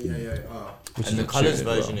 Yeah. And the Colours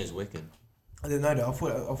version is wicked. I didn't know that. I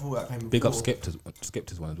thought that came before. Big up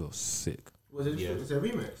Skepta's one as well. Sick. Was it? Is it a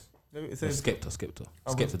remix? Skepta.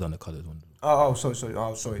 Skepta done the Colours one.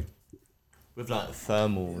 Sorry. With like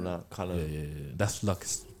thermal colour. Yeah. That's like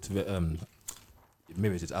it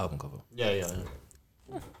mirrors his album cover. Yeah.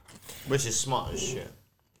 Which is smart as shit.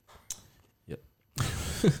 Yep.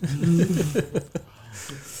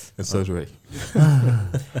 And so's Ray.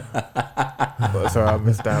 Sorry, I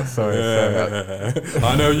missed out. Sorry.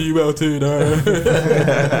 I know you well too, though.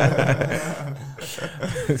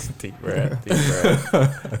 Deep breath.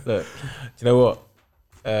 Look, do you know what?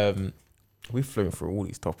 We've flown through all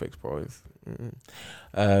these topics, boys.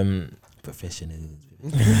 Professionals.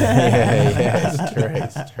 Yeah,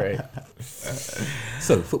 straight.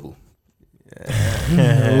 So, football.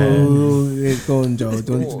 It's gone, Joe.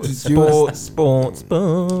 Sports.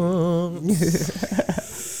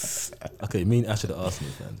 Okay, me and Ash are the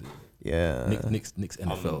Arsenal fans. Yeah. Nick's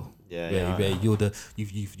NFL. Yeah.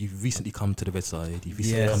 You've recently come to the red side. You've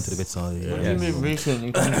recently come to the red side. What do you mean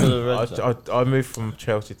recently come to the red side? I moved from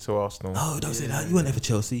Chelsea to Arsenal. Oh, don't say that. You weren't ever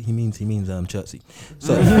Chelsea. He means Chelsea.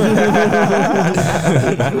 So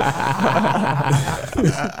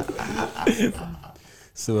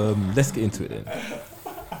so let's get into it then.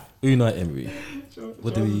 Unai Emery.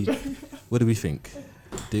 What do we think?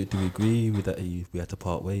 Do we agree with that we had to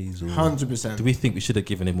part ways? 100%. Do we think we should have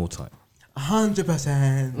given him more time?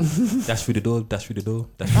 100%. Dash through the door.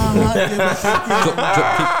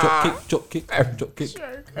 Drop kick.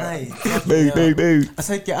 Hey, boo. I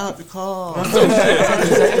said get out the car.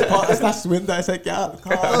 That's the window. I said get out the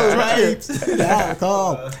car. Get out the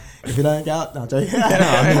car. If you don't get out, no, Joe.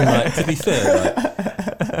 I mean, like, to be fair, like,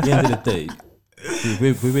 at the end of the day,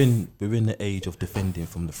 we're in the age of defending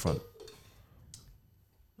from the front,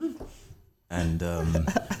 and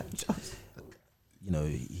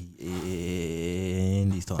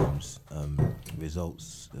in these times,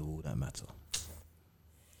 results are all that matter.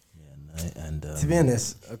 Yeah, and to be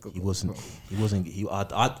honest,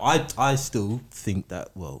 I still think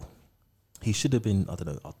that he should have been. I don't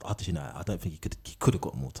know. I don't think he could have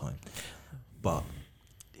got more time, but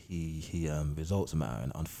he results matter,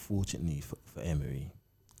 and unfortunately for Emery,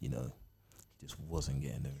 he just wasn't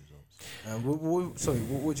getting the results.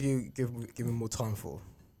 What would you give him more time for?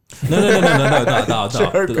 No. I'll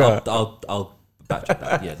backtrack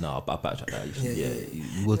that. Yeah, no, I'll backtrack that.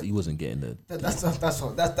 He wasn't getting the. That's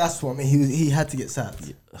what I mean. He had to get sacked.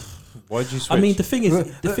 Yeah. Why did you switch? I mean, the thing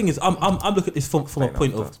is, I'm looking at this from a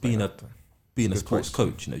point of being a sports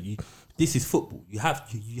coach. This is football. You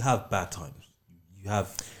have bad times. You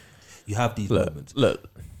have these moments. Look.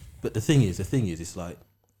 But the thing is, it's like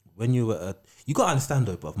when you were you got to understand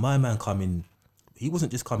though, bruv. My man coming. He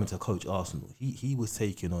wasn't just coming to coach Arsenal. He was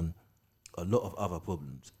taking on a lot of other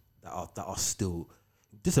problems that are still.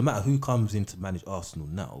 It doesn't matter who comes in to manage Arsenal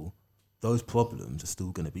now. Those problems are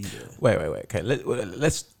still going to be there. Wait. Okay,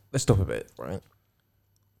 let's stop a bit, right?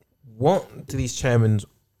 What do these chairmen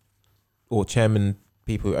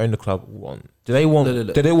people who own the club want? Do they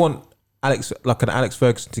want? Do they want Alex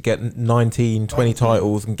Ferguson to get 19, 20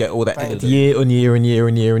 titles and get all that year on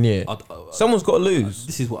year? Someone's got to lose.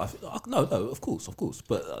 This is what I feel. No, of course,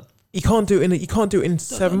 but you can't do it in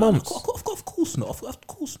 7 months. Of course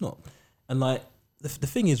not. And like the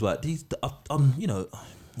thing is, right? If I'm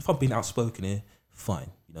being outspoken here,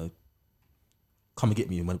 fine. Come and get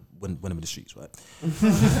me when I'm in the streets, right?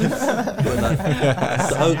 But like,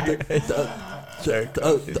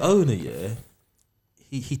 the owner, yeah.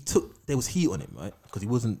 He took, there was heat on him, right? Because he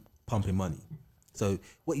wasn't pumping money. So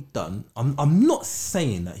what he done, I'm not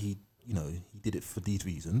saying that he did it for these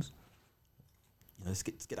reasons. Let's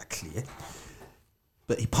get that clear.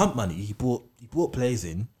 But he pumped money. He brought players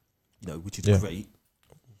in, which is great.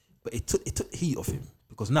 But it took heat off him,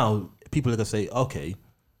 because now people are gonna say, okay,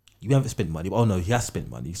 you haven't spent money. Oh no, he has spent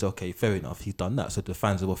money. So okay, fair enough, he's done that. So the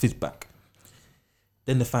fans are off his back.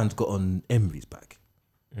 Then the fans got on Emery's back.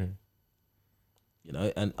 And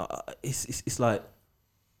it's like,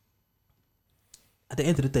 at the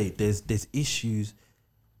end of the day, there's issues.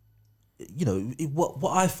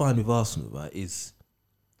 What I find with Arsenal, right, is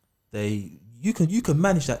you can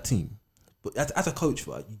manage that team, but as a coach,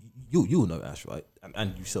 right, you'll know, Ash, right,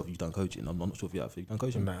 and yourself, you've done coaching. I'm not sure if you've done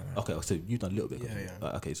coaching. No. Okay, so you've done a little bit. Yeah.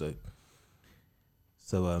 Right, okay, so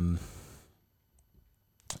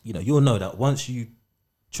you'll know that once you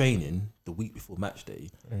training the week before match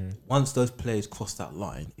day, once those players cross that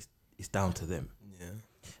line, it's down to them. Yeah.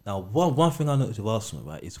 Now, one thing I noticed with Arsenal,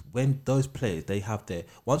 right, is when those players,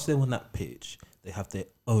 once they're on that pitch, they have their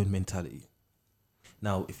own mentality.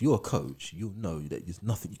 Now, if you're a coach, you'll know that there's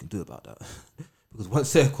nothing you can do about that. Because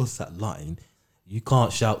once they cross that line, you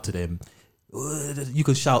can't shout to them. You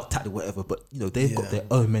can shout, tackle, whatever, but they've got their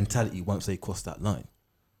own mentality once they cross that line.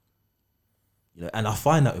 And I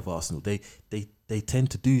find that with Arsenal, they tend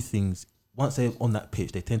to do things once they're on that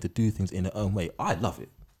pitch. They tend to do things in their own way. I love it.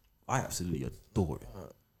 I absolutely adore it.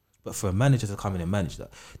 But for a manager to come in and manage that,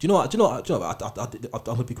 do you know what? I'm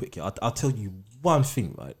gonna be quick here. I'll tell you one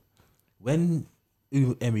thing, right? When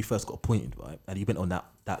Emery first got appointed, right, and he went on that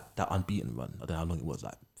unbeaten run, I don't know how long it was,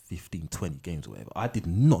 like 15, 20 games or whatever, I did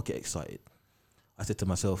not get excited. I said to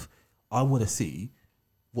myself, I want to see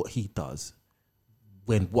what he does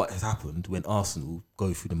when what has happened when Arsenal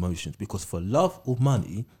go through the motions, because for love or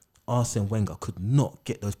money, Arsene Wenger could not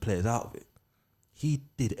get those players out of it. He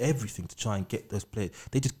did everything to try and get those players.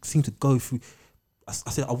 They just seem to go through. I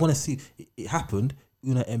said, I want to see it happened.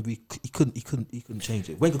 Unai Emery, he couldn't change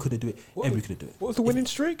it. Wenger couldn't do it. Emery couldn't do it. What was the winning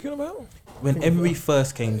streak you about? When Emery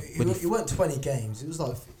first came, it weren't 20 games. It was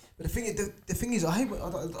like, but the thing is, I hate.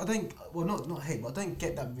 I don't. Well, not hate, but I don't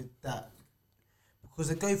get that with that, because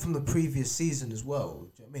they go from the previous season as well. Do you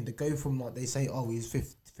know what I mean? They go from, like, they say, oh, he's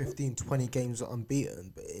 15, 20 games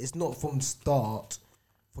unbeaten, but it's not from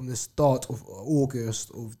the start of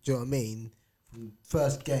August, do you know what I mean? From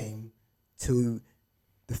first game to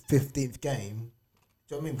the 15th game.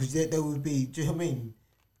 Do you know what I mean? Because they would be, do you know what I mean?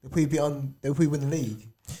 They'll probably win the league.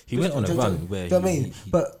 He went on a run where, do you know what I mean?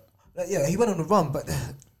 But he went on a run, but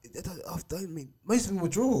I don't mean, most of them were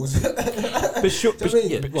draws. But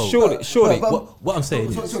surely, what I'm saying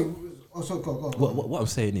is, what I'm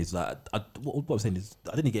saying is, like, what I'm saying is,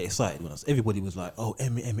 I didn't get excited when everybody was like, oh,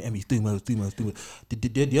 Emery's doing well.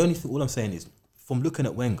 The only thing, all I'm saying is, from looking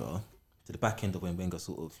at Wenger to the back end of when Wenger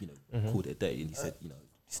sort of, called it a day, and he said,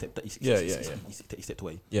 he stepped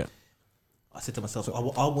away. Yeah. I said to myself, I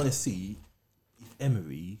want to see if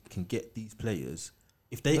Emery can get these players.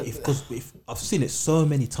 Because I've seen it so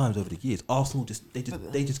many times over the years, Arsenal they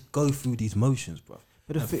just go through these motions, bro.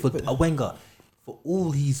 But Wenger, for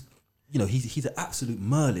all he's an absolute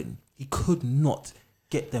Merlin. He could not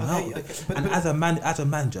get them out. And as a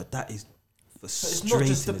manager, that is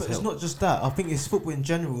frustrating as hell. It's not just that. I think it's football in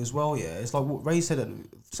general as well. Yeah, it's like what Ray said.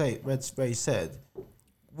 Ray said,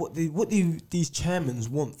 what do these chairmen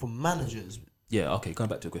want from managers? Yeah. Okay. Going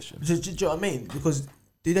back to the question. Do you know what I mean? Because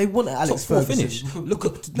do they want Alex Ferguson finish? But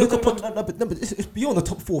it's beyond the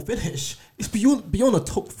top 4 finish. It's beyond the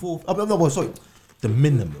top 4. Sorry. The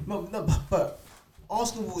minimum. No, but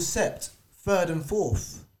Arsenal will accept 3rd and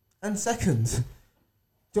 4th and 2nd.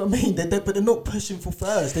 Do you know what I mean? But they're not pushing for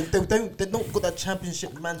first. They're not got that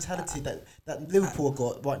championship mentality that Liverpool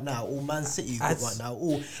got right now, or Man City got right now,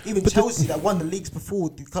 or even Chelsea that won the leagues before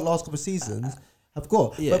the last couple of seasons have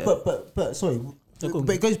got. Yeah. But sorry, but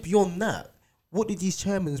it goes beyond that. What did these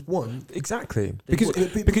chairmen want? Exactly. Because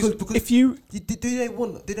if you do they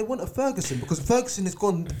want a Ferguson? Because Ferguson has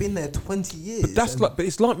been there 20 years. But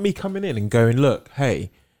it's like me coming in and going, look, hey,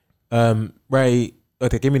 Ray,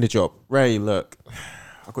 okay, give me the job. Ray, look,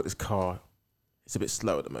 I've got this car. It's a bit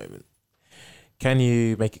slow at the moment. Can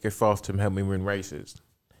you make it go faster and help me win races?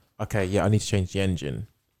 Okay, yeah, I need to change the engine.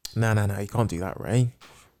 No, you can't do that, Ray.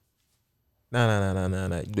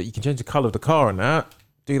 No. You can change the colour of the car and that.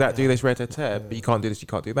 Do that, do this, red tear, but you can't do this, you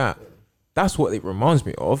can't do that. That's what it reminds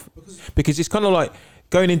me of, because it's kind of like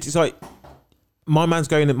going into, it's like my man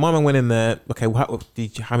went in there. Okay,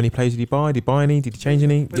 how many players did he buy? Did he buy any? Did he change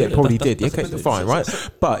any? Yeah, probably did. Okay, fine, right?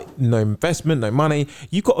 But no investment, no money.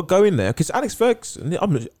 You got to go in there, because Alex Ferguson,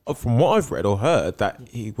 from what I've read or heard, that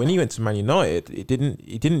when he went to Man United, he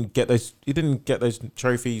didn't get those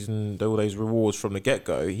trophies and all those rewards from the get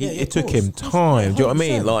go. It took him time. Do you know what I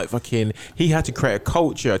mean? Like, fucking, he had to create a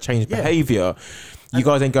culture, change behaviour. You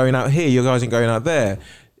guys ain't going out here. You guys ain't going out there.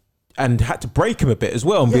 And had to break him a bit as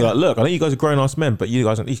well and be like, look, I know you guys are grown ass men, but you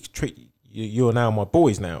guys you're now my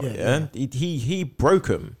boys now. Yeah. He broke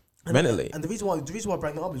him mentally. And the reason why I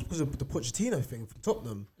bring that up is because of the Pochettino thing from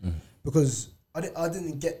Tottenham, because I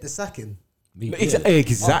didn't get the sacking.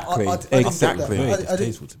 Exactly. I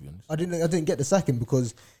didn't get the sacking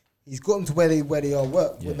because he's got them to where they are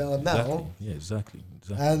where they are now. Yeah, exactly.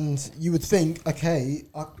 And you would think,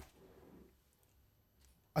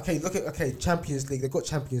 Champions League. They got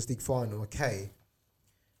Champions League final. Okay,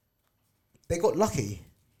 they got lucky.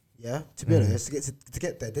 Yeah, to be honest, to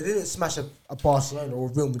get there, they didn't smash a Barcelona or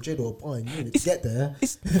Real Madrid or Bayern Munich to get there.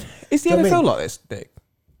 Is the NFL like this, Nick?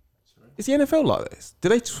 Is the NFL like this? Do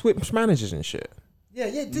they switch managers and shit?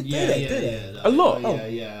 Yeah, did they? A lot.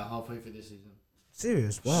 Yeah, halfway through this season.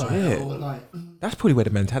 Serious? Wow. Shit. That's probably where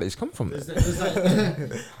the mentality's come from. There's 50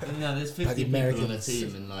 people on a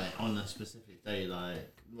team, and like on a specific day,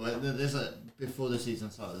 there's before the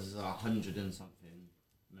season starts, there's 100 and something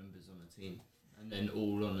members on the team. And then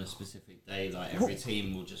all on a specific day, like every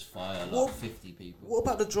team will just fire 50 people. What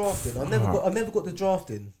about the drafting? I never got the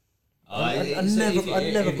drafting. I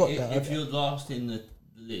never got that. If you're last in the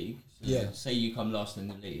league, say you come last in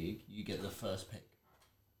the league, you get the first pick.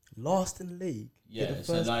 Last in the league? Yeah,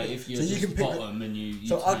 so like if you're just bottom and you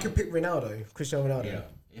so I could pick Ronaldo, Cristiano Ronaldo. Yeah,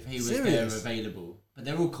 if he was there available. But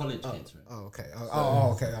they're all college kids, right? Oh, okay.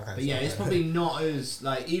 Okay. But yeah, it's probably not as,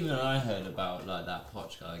 like, even I heard about, like, that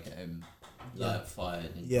Poch guy getting, like,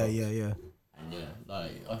 fired. And yeah. And yeah,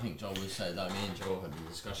 like, I think Joel was saying, like, me and Joel had a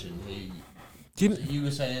discussion. You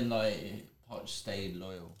were saying, like, Poch stayed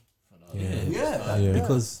loyal for, like,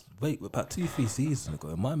 because, about 2-3 seasons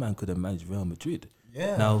ago, my man could have managed Real Madrid.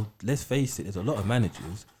 Yeah. Now, let's face it, there's a lot of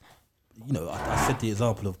managers. You know, I said the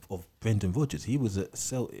example of Brendan Rodgers. He was at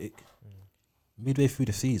Celtic. Midway through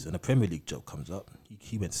the season, a Premier League job comes up.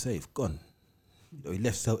 He went safe, gone. You know, he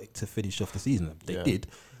left Celtic to finish off the season. They did,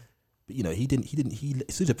 but you know, he didn't.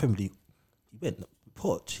 As soon as the Premier League, he went.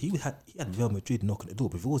 Poch, he had Real Madrid knocking the door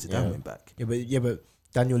before Zidane went back. Yeah, but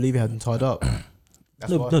Daniel Levy had him tied up.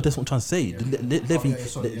 That's what I'm trying to say. Levy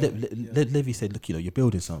said, look, you know, you're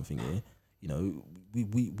building something here. You know,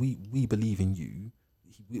 we believe in you.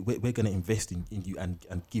 We're going to invest in you and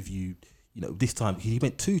give you. You know, this time he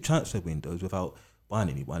went 2 transfer windows without buying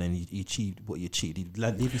anyone, and he achieved what he achieved.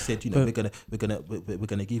 Levy said, you know, we're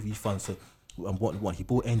gonna give you funds. So, and what he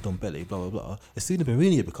bought Ndombele, blah blah blah. As soon as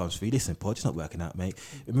Mourinho becomes free, listen, Pod, it's not working out, mate.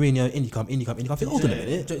 Mourinho, in you come. Hold on a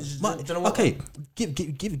minute. Okay,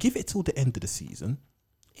 give it till the end of the season.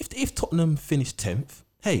 If Tottenham finish 10th,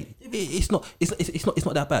 hey, it's not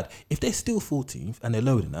that bad. If they're still 14th and they're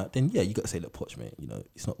lower than that, then yeah, you got to say, look, Poch, mate, you know,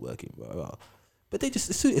 it's not working. Blah, blah. But they just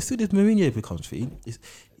as soon as Mourinho becomes free,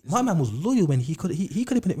 my man was loyal when he could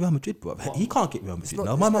have been at Real Madrid, bro. He can't get Real Madrid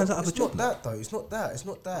now. My man's out of a job. It's not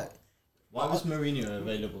that. Why was Mourinho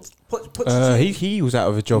available? He was out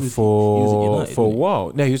of a job for a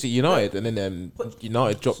while. No, he was at United, and then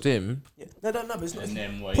United dropped him. No, but it's not.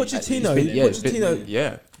 Pochettino,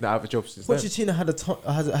 out of a job since Pochettino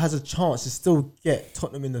has a chance to still get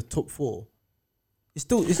Tottenham in the top 4. It's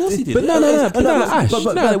still, of course he did. But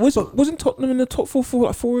wasn't Tottenham in the top 4 for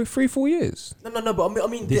like 3-4 years? No. But I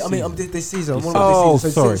mean, this season.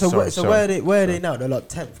 Sorry. So where are they now? They're like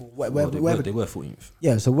 10th or whatever. They were 14th.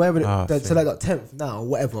 Yeah. So wherever so they're like 10th now,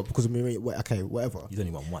 whatever. Because I mean, okay, whatever. He's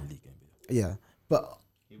only won 1 league game. Yeah, but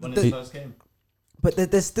he won his first game. But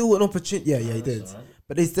there's still an opportunity. Yeah, he did. Right.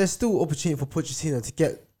 But there's still opportunity for Pochettino to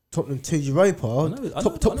get Tottenham to Europa. I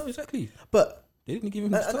know exactly. But they didn't give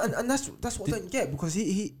him and that's what I don't get, because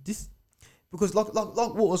because like what I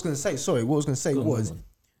was going to say. Sorry, what I was going to say was,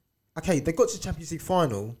 okay, they got to the Champions League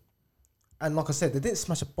final, and like I said, they didn't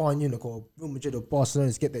smash a Bayern Munich or Real Madrid or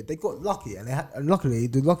Barcelona to get there. They got lucky, and luckily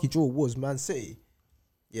the lucky draw was Man City.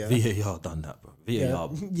 Yeah, VAR done that, bro. VAR.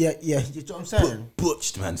 Yeah. You know what I'm saying?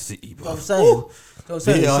 Butched Man City, bro. You know what I'm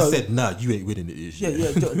saying? VAR said, nah, you ain't winning it this year.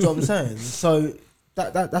 Yeah. Do you know what I'm saying? So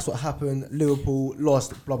that's what happened. Liverpool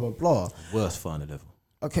lost. Blah blah blah. Worst final ever.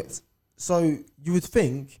 Okay, so you would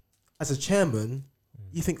think, as a chairman,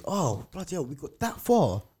 you think, oh bloody hell, we got that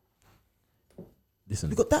far. Listen,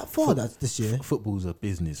 we got that far this year. Football's a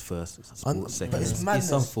business first, it's a sport second. But it's madness.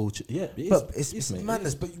 It's unfortunate. Yeah, it's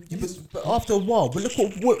madness. But after a while, but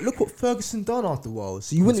look what Ferguson done after a while.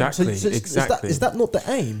 So you wouldn't exactly. Is that not the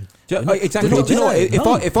aim? Exactly. Do you know what?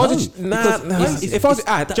 If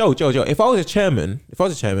I was a chairman,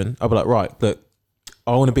 I'd be like, right, look,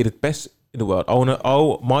 I want to be the best in the world.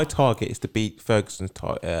 My target is to beat Ferguson's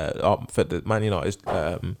for the Man United's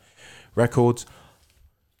records.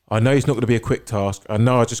 I know it's not going to be a quick task. I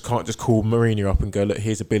know I just can't just call Mourinho up and go, look,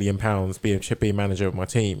 here's £1 billion, be manager of my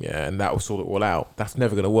team, yeah, and that will sort it all out. That's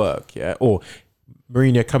never going to work, yeah. Or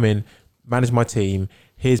Mourinho, come in, manage my team.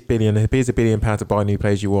 Here's £1 billion to buy new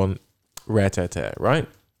players you want. Rare tear tear, right?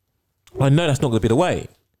 I know that's not going to be the way.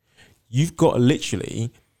 You've got to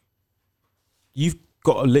literally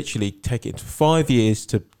take it into 5 years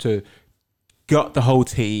to gut the whole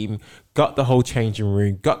team, gut the whole changing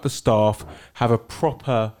room, gut the staff, have a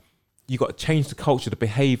proper. You got to change the culture, the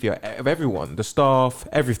behaviour of everyone, the staff,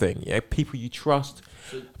 everything. Yeah, people you trust.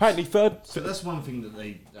 So, apparently, So that's one thing that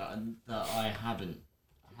I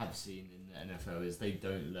have seen in the NFL is they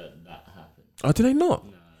don't let that happen. Oh, do they not?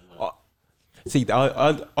 No. See,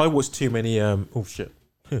 I watch too many. Oh shit.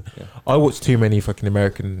 I watch too many fucking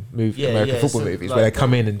American football movies where they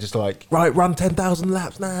come in and just like, right, run 10,000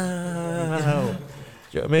 laps now.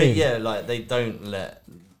 Do you know what I mean? But yeah, like they don't let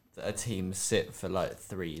a team sit for like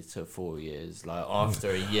 3 to 4 years. Like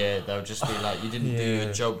after a year, they'll just be like, you didn't do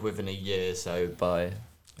your job within a year, so bye.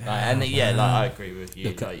 Like, and I agree with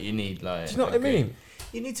you. Like you need like. Do you know what I mean?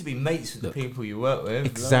 You need to be mates with the people you work with.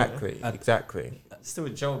 Exactly. It's still a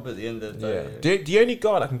job at the end of the day. Yeah. The only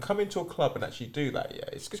guy that can come into a club and actually do that,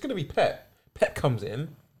 it's going to be Pep. Pep comes in.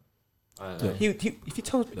 If you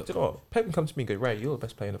tell me, Pep can come to me and go, Ray, you're the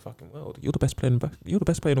best player in the fucking world. You're the best player in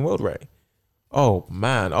the world, Ray. Oh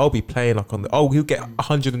man, I'll be playing like on the. Oh, he'll get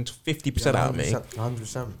 150% out of me. 100%. Do you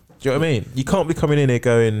know what I mean? You can't be coming in here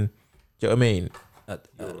going. Do you know what I mean?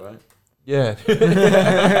 You're right. Yeah.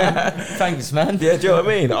 Thanks, man. Yeah, do you know what I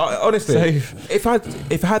mean? Honestly, if I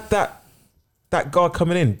had that guy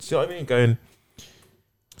coming in, do you know what I mean? Going,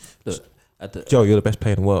 look, Joe, you're the best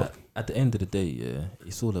player in the world. At the end of the day, yeah,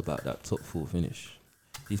 it's all about that top 4 finish.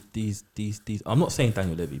 These I'm not saying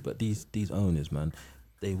Daniel Levy, but these owners, man,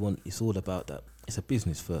 they want. It's all about that. It's a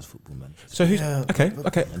business first football, man. So who's okay?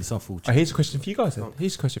 And it's unfortunate. Here's a question for you guys. Then.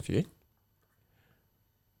 Here's a question for you.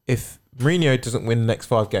 If Mourinho doesn't win the next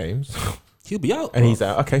 5 games, he'll be out. And he's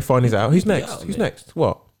out. Okay, fine, he's out. Who's next? Who's next?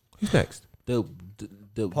 What? Who's next? They'll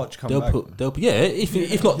Poch come back.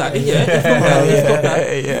 If not that,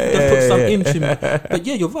 they'll put some interim. But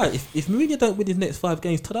yeah, you're right. If Mourinho don't win his next 5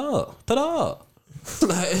 games, ta-da.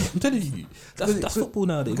 Like, I'm telling you, that's football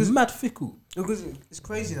nowadays. It's mad fickle. Because it's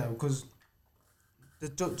crazy now. Because the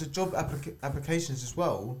job applications as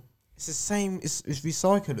well. It's the same. It's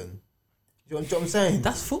recycling. Do you know what I'm saying?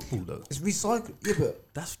 That's football, though. It's recycled. Yeah,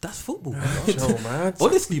 but that's football. Chill, man.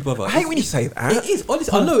 Honestly, brother, I hate when you say that. It is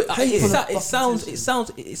honestly. I know it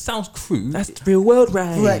sounds crude. That's the real world,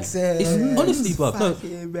 right? Brexit. It's honestly, brother.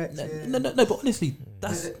 No. But honestly,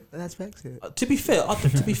 that's Brexit. To be fair,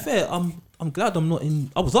 I'm glad I'm not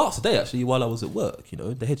in. I was asked today actually while I was at work. You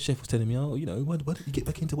know, the head chef was telling me, oh, you know, why did you get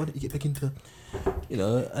back into? You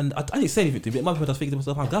know, and I didn't say anything to him. But in my mind, I was thinking to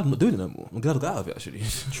myself, I'm glad I'm not doing it no more. I'm glad I got out of it actually.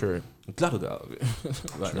 True. I'm glad I got out of it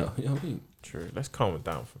right now. You know what I mean? True. Let's calm it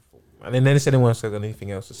down for football. And then if anyone else has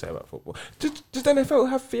anything else to say about football, does NFL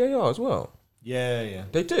have VAR as well? Yeah.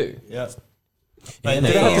 They do. Yeah.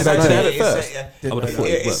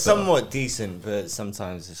 It's somewhat decent, but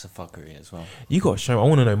sometimes it's a fuckery as well. You got to show me. I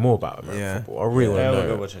want to know more about American football. I really want to know. We'll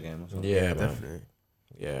go watch a game. Yeah, definitely.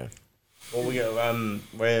 Yeah. Well, we go.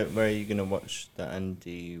 Where are you gonna watch the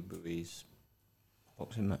Andy Ruiz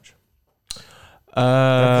boxing match? Because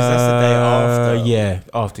that's the day after. Yeah,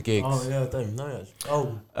 after gigs. Oh yeah, I don't know.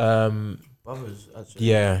 Brothers. Actually.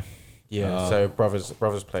 Yeah. So brothers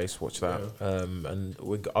place. Watch that. And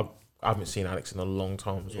I haven't seen Alex in a long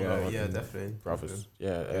time as well. Yeah, definitely. Brothers.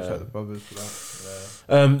 Yeah. The brothers for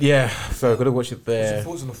that. Yeah. So I've got to watch it there. What's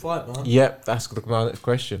your thoughts on the fight, man? Yep, that's my next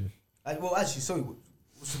question. Well, actually, sorry.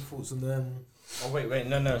 What's your thoughts on them? Oh wait,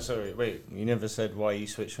 no, sorry, wait. You never said why you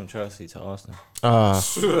switched from Chelsea to Arsenal.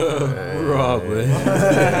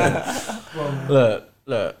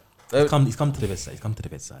 Look. He's come to the bedside.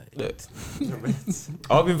 Look,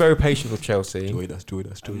 I've been very patient with Chelsea. Join us.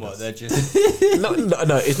 What, they're just no.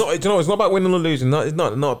 It's not. You know, it's not about winning or losing. No, it's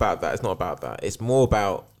not about that. It's not about that. It's more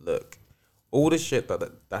about all the shit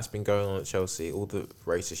that's been going on at Chelsea, all the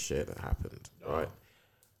racist shit that happened. Right.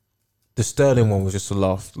 The Sterling one was just the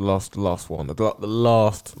last one, the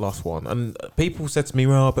last one. And people said to me,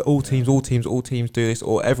 "Well, but all teams do this,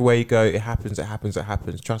 or everywhere you go, it happens.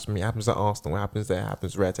 Trust me, it happens at Arsenal. It happens there. It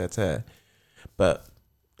happens rare tear. But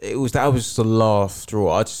that was just the last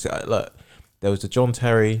straw. There was the John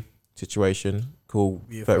Terry situation called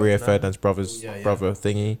Rio Ferdinand's brother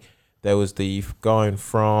thingy. There was the guy in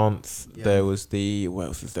France. Yeah. There was the what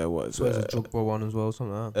else is there? What was the Drogba one as well?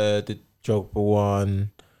 Something like that. The Drogba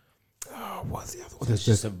one. What's the other one?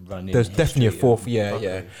 There's definitely a fourth,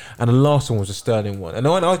 yeah. And the last one was a Sterling one. And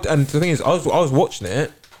the thing is, I was watching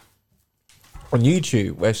it, on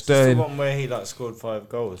YouTube where It's the Sterling. one where he like scored 5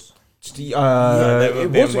 goals. They were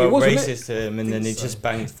being wasn't racist to him, and then he just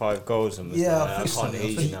banged 5 goals and was Yeah, like, I I think can't so.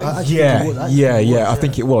 eat you now. I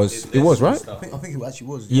think it was. It was, right? I think it actually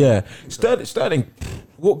was. Yeah. Sterling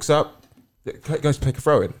walks up, goes to pick a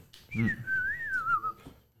throw in.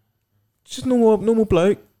 Just normal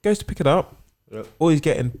bloke, goes to pick it up. Yep. All he's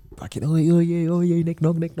getting fucking oh yeah, nick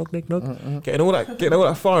knock. Getting all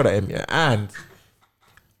that fired at him, yeah. And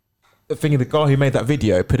the thing, the guy who made that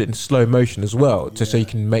video put it in slow motion as well, just so you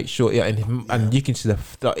can make sure, and you can see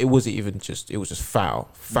that it wasn't even just, it was just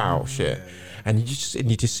foul shit. And you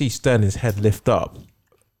just see Sterling's head lift up,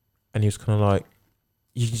 and he was kind of like,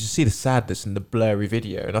 you can just see the sadness in the blurry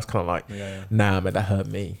video, and that's kind of like, nah, man, that hurt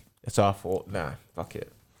me. So I thought, nah, fuck it.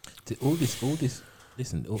 All this,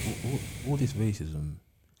 listen, all this racism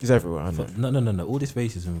is everywhere. I know. No. All this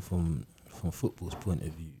racism from football's point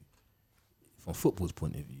of view,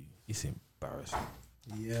 it's embarrassing.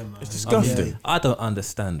 Yeah, man. It's disgusting. I don't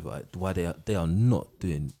understand why they are not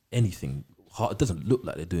doing anything. It doesn't look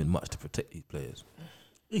like they're doing much to protect these players.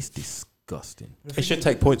 It's disgusting. It should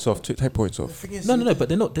take points off. Take points off. No, but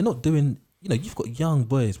they're not doing. You know, you've got young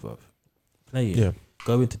boys, bruv, playing,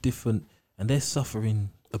 going to different, and they're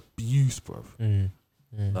suffering abuse, bruv.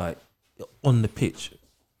 Like on the pitch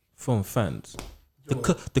from fans.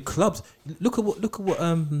 The clubs. Look at what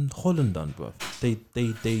Holland done, bruv.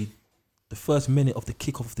 They the first minute of the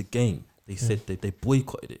kickoff of the game, they said they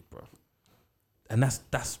boycotted it, bruv. And that's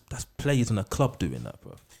players in a club doing that,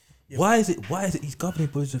 bruv. Yeah. Why is it these governing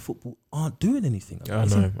bodies in football aren't doing anything? I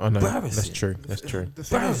know. That's true. The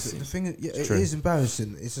thing is, it is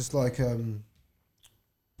embarrassing. It's just like,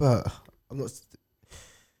 but I'm not.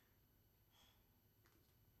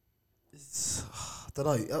 I don't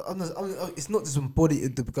know. It's not just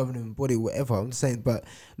the governing body, or whatever. I'm just saying, but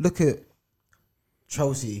look at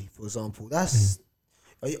Chelsea, for example. That's.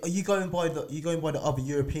 Are you going by the other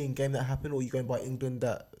European game that happened, or are you going by England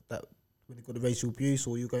that when they got the racial abuse,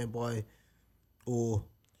 or are you going by, or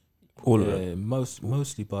all of it?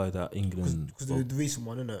 Mostly by that England, because the recent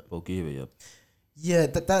one, isn't it? Bulgaria. Yeah,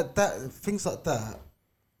 that things like that.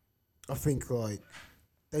 I think like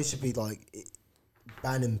they should be like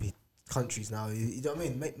banning countries now. You know what I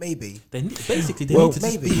mean? Maybe they need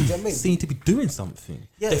to seem to be doing something.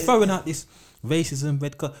 Yeah, they're throwing out this racism,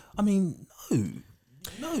 red card. I mean,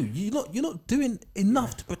 no, you're not doing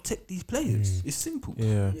enough to protect these players. It's simple.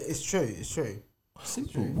 Yeah, it's true.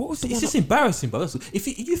 Simple. It's just embarrassing, bro. If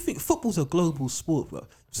you think football's a global sport, bro,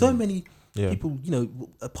 so many people,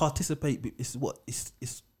 participate. It's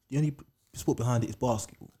the only sport behind it is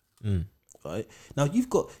basketball, right? Now you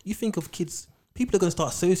think of kids. People are going to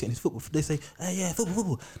start associating this football. They say,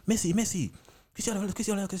 football, Messi,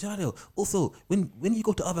 Cristiano. Also, when you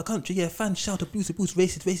go to other country, fans shout abuse,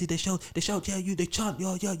 racist. They shout, they chant, you.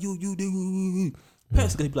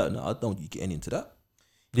 Parents are going to be like, no, I don't want you getting into that.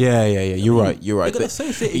 Yeah. You're right. They're going to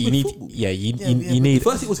associate it with football. You need.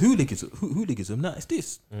 First it was hooliganism. Now it's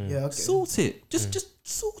this. Yeah, okay. Sort it. Just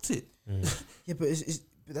sort it. Yeah, but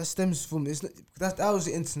but that stems from that was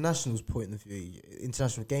the international's point of view,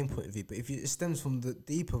 international game point of view. But it stems from the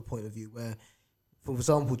deeper point of view, where, for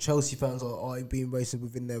example, Chelsea fans are being racist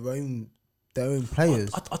within their own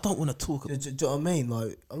players. I don't want to talk. Do you know what I mean?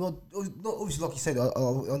 Like, I'm not obviously, like you said.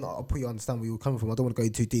 I pretty understand where you're coming from. I don't want to go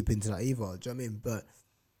too deep into that either. Do you know what I mean? But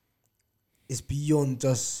it's beyond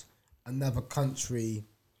just another country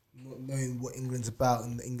not knowing what England's about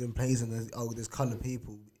and England plays and there's coloured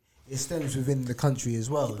people. It stems within the country as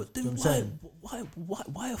well. But then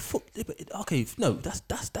why a football? Okay, no,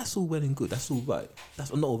 that's all well and good. That's all right.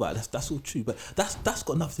 That's not all right. That's all true. But that's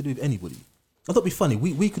got nothing to do with anybody. Now, don't be funny.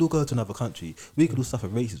 We could all go to another country. We could all suffer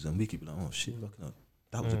racism. We could be like, oh shit,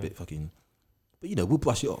 that was a bit fucking. But we'll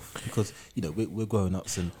brush it off because we're growing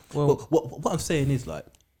ups and. Well, what I'm saying is like,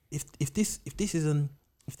 if this is an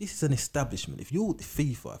establishment, if you're the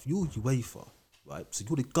FIFA, if you're UEFA, right? So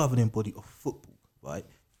you're the governing body of football, right?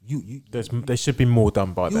 There should be more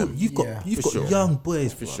done by them. You've got young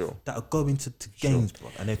boys that are going to games, bro,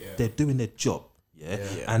 and they're doing their job,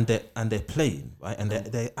 and they're playing, right, and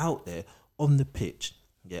they're out there on the pitch,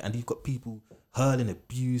 and you've got people hurling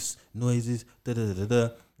abuse, noises,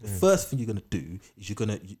 The first thing you're gonna do is you're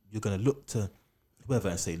gonna look to whoever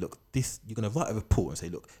and say, look, this. You're gonna write a report and say,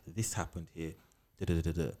 look, this happened here. They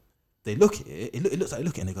look at it. It looks like they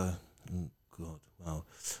look at it and they go, oh God, wow.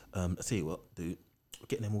 I tell you what, dude.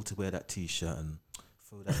 Getting them all to wear that T-shirt and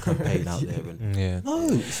throw that campaign out there. And no,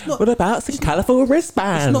 it's not. What about some colourful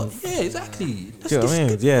wristbands? It's not. Yeah, exactly.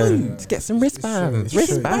 Let's get some wristbands.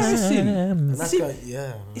 It's embarrassing.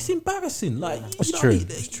 It's embarrassing. Like it's true.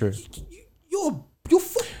 It's true. You're You're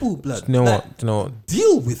football, blood. Do you know what? Do you know what?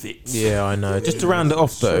 Deal with it. Yeah, I know. Just to round it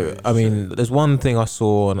off, though, I mean, there's one thing I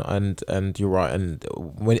saw, and you're right. And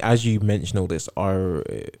when, as you mention all this,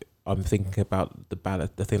 I'm thinking about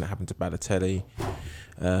the thing that happened to Balotelli,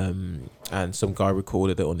 and some guy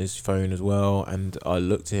recorded it on his phone as well. And I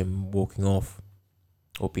looked at him walking off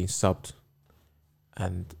or being subbed,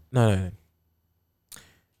 and no.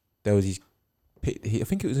 There was I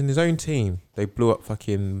think it was in his own team. They blew up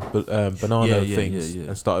fucking banana things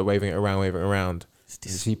and started waving it around.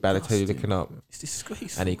 You see Balotelli looking up. It's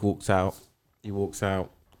disgraceful. And he walks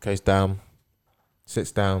out, goes down,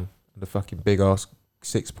 sits down, the fucking big ass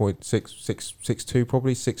 6'2",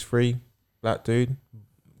 probably 6'3", black dude,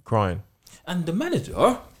 crying. And the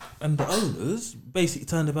manager and the owners basically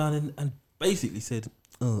turned around and basically said,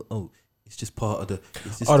 oh, it's just part of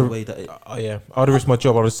it's just the way that it... yeah, I'd have risked my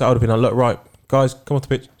job. I would have been like, look, right, guys, come on to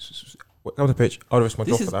pitch. Come on to pitch. I'd have risked my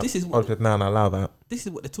job for that. I'd have said, no, allow that. This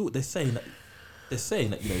is what they're saying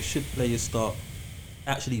that, you know, should players start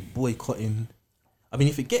actually boycotting... I mean,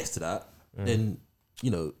 if it gets to that, then, you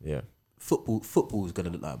know... Yeah. Football is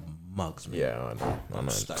gonna look like mugs, man. Yeah, I know.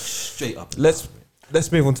 Like straight up. Let's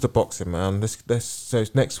move on to the boxing, man. So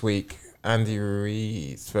it's next week, Andy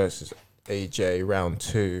Ruiz versus AJ round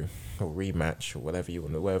 2 or rematch or whatever you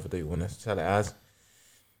want to tell it as.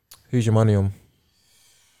 Who's your money on?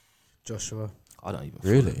 Joshua. I don't even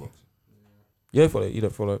really. Follow You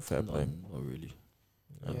don't follow it. Fair play. Not really.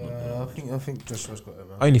 Yeah, I think Joshua's got it,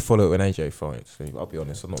 man. I only follow it when AJ fights. So I'll be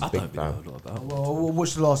honest, I'm not a big fan. Well, I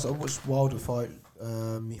watched Wilder fight.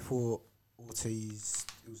 He fought Ortiz.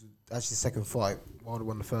 It was actually the second fight. Wilder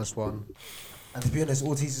won the first one. And to be honest,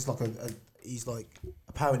 Ortiz is like he's like,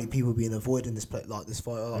 apparently people being avoiding this fight, like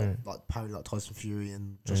apparently like Tyson Fury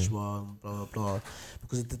and Joshua and blah blah blah,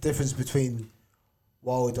 because the difference between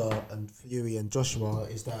Wilder and Fury and Joshua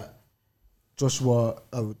is that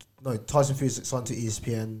Tyson Fury signed to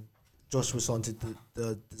ESPN, Joshua signed to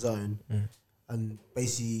the Zone, and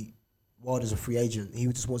basically Wilder's a free agent. He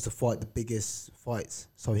just wants to fight the biggest fights,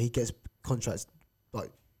 so he gets contracts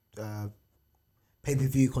like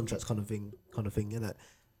pay-per-view contracts kind of thing, innit?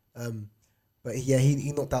 But yeah,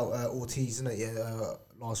 he knocked out Ortiz, innit? Yeah,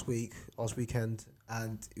 last weekend,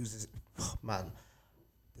 and it was just, man,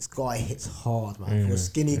 this guy hits hard, man. For a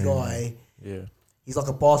skinny guy, he's like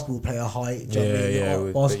a basketball player height. Do you know what I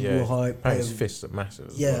mean? Basketball height. His fists are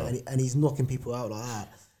massive. Yeah, and he's knocking people out like that.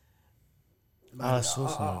 Man, I saw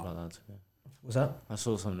something about that too. What's that? I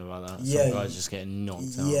saw something about that. Yeah, some guy's just getting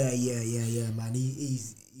knocked out. Yeah, man.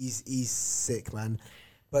 He's sick, man.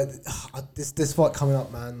 But this fight coming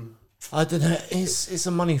up, man. I don't know. It's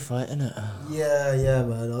a money fight, isn't it? Yeah,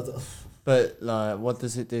 man. But like, what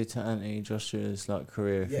does it do to Anthony Joshua's like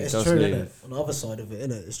career? Yeah, it's true. Isn't it? On the other side of it,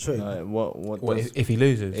 isn't it? It's true. Like, what if he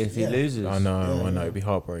loses? If he loses, I know. It'd be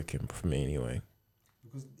heartbreaking for me anyway.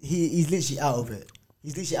 Because he's literally out of it.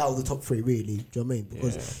 He's literally out of the top 3, really. Do you know what I mean?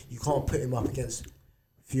 Because you can't put him up against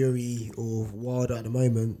Fury or Wilder at the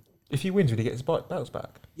moment. If he wins, will he get his belts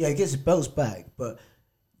back? Yeah, he gets his belts back, but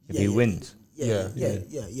if he wins, yeah.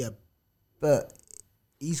 But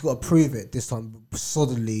he's got to prove it this time,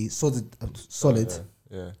 solid.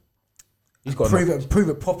 Yeah. He's got to prove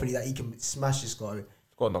it properly that he can smash this guy.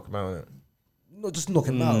 Got to knock him out, innit? Not just knock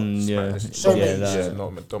him out.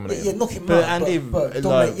 Not dominate. Yeah, knock him but out. Andy, but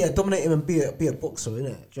dominate him and be a boxer, innit? Do you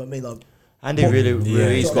know what I mean? Like, Andy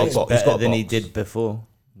he's got better than he did before.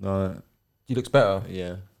 Like, he looks better.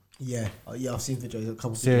 Yeah. Yeah, I've seen videos. A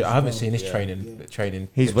couple. See, I haven't seen his training.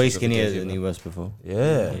 He's way skinnier than he was before.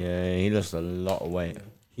 Yeah, he lost a lot of weight.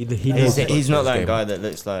 He's not that guy that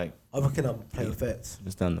looks like. I reckon I'll play effects.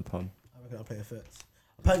 Just down the pub. I reckon I'll play effects.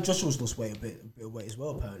 Apparently, Joshua's lost weight a bit of weight as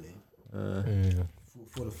well. Apparently,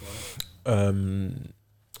 for the fight.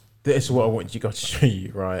 This is what I wanted you guys to show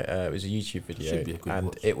you. Right, it was a YouTube video,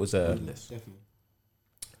 and it was a.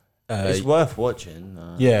 It's worth watching.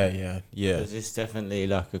 Yeah. Because it's definitely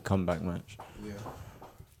like a comeback match.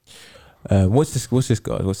 Yeah. What's this,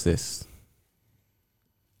 guys? What's this?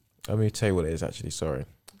 Let me tell you what it is. Actually, sorry.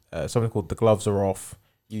 Something called "The Gloves Are Off"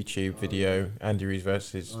 YouTube video. Andy Ruiz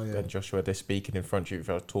versus Joshua. They're speaking in front of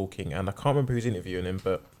you, talking, and I can't remember who's interviewing him,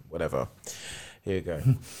 but whatever. Here you go.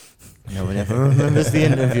 No one ever remembers the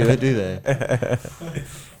interviewer, do they?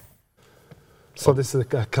 So this is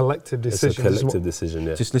a collective decision. It's a collective decision,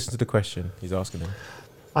 yeah. Just listen to the question he's asking him.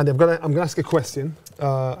 Andy, I'm gonna ask a question,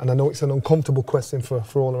 and I know it's an uncomfortable question for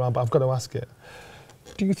all around, but I've got to ask it.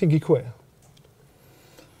 Do you think he quit?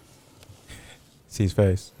 See his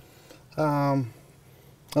face. A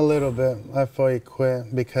little bit. I thought he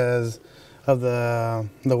quit because the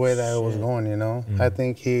way that it was going, you know. I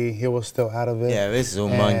think he was still out of it. Yeah, this is all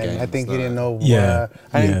mind games. I think he didn't know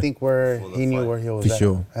I didn't think he knew where he was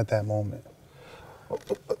at that moment.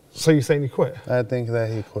 So you're saying he quit? I think that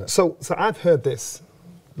he quit. So I've heard this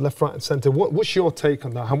left, right, and centre. What's your take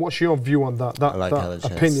on that? And what's your view on that? I like how the chair's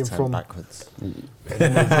opinion turned from backwards.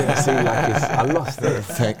 I lost it.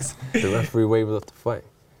 Effects. The referee waved off the fight.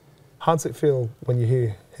 How does it feel when you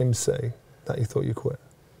hear him say that he thought you quit?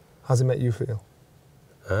 How's it make you feel?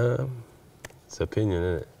 It's opinion,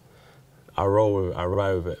 isn't it? I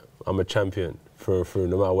ride with it. I'm a champion through and through,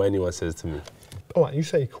 no matter what anyone says to me. All right, you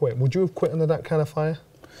say you quit. Would you have quit under that kind of fire?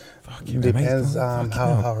 Depends how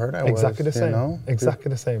hurt I was. Exactly the same. You know? Exactly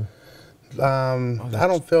the same. I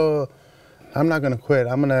don't feel. I'm not gonna quit.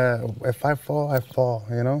 If I fall, I fall.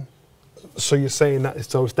 You know. So you're saying that?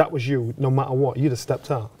 So if that was you, no matter what, you'd have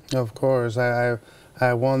stepped out. Of course, I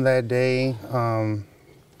won that day.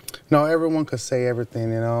 No, everyone could say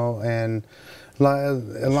everything, you know, and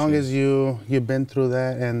as long as you've been through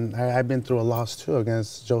that, and I've been through a loss too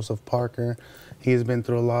against Joseph Parker. He's been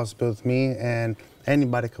through a loss with me, and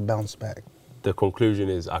anybody could bounce back. The conclusion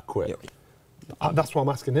is I quit. That's what I'm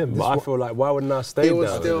asking him. But I feel like, why wouldn't I stay there?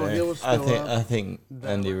 I think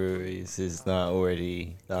Andy Ruiz is now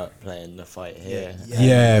already playing the fight here.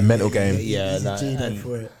 Yeah, mental game. Yeah,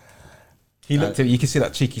 he looked at you can see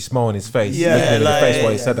that cheeky smile on his face. Yeah, in the face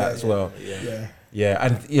while he said that as well. Yeah,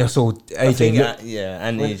 and I saw AJ.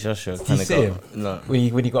 Andy Joshua Did kind you of see him? No.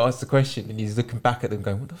 When he got asked the question and he's looking back at them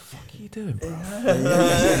going, "What the fuck are you doing, bro?" I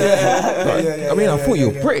mean, I thought you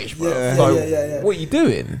were British, bro. What are you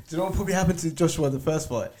doing? Do you know what probably happened to Joshua in the first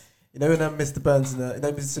fight? You know when Mr. Burns and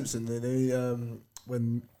Mr. Simpson,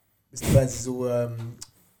 when Mr. Burns is all,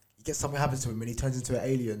 he gets something happens to him and he turns into an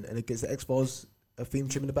alien and it gets the X-Files a theme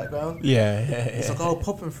tune in the background. It's like, oh,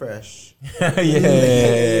 Poppin' Fresh.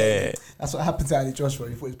 Yeah. That's what happened to Andy Joshua.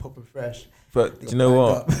 He thought he was Poppin' Fresh. But do you know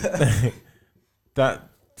what?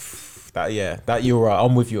 that you're right.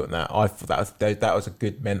 I'm with you on that. I thought that was a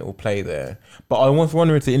good mental play there. But I was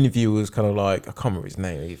wondering if the interview was kind of like, I can't remember his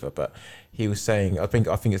name either, but he was saying, I think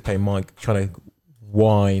it's playing Mike trying to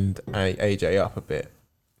wind AJ up a bit.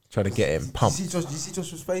 Trying to get him pumped. You see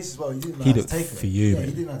Joshua's face as well. He didn't know He how to looked take it. fuming. Yeah,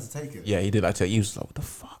 he didn't know how to take it. Yeah, he did like to. He was like, "What the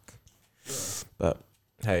fuck?" But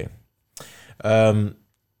hey, I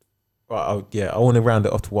want to round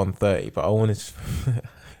it off to 1:30, but I want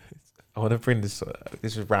to bring this.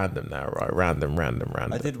 This is random now, right? Random.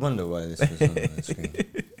 I did wonder why this was on the screen.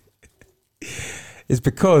 It's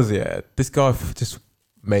because this guy just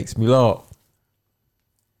makes me laugh.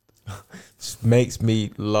 Just makes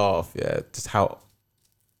me laugh. Yeah, just how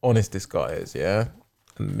honest this guy is, yeah?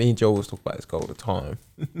 And me and Joe always talk about this guy all the time.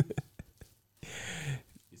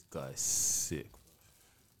 This guy's sick.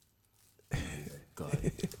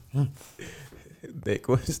 Guy. Nick,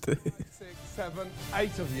 what's the... 6, 7,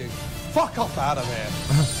 8 of you. Fuck off out of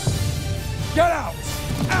here. Get out!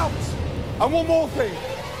 Out! And one more thing.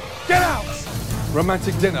 Get out!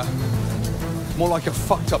 Romantic dinner. More like a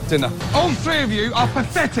fucked up dinner. All 3 of you are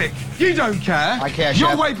pathetic. You don't care. I care,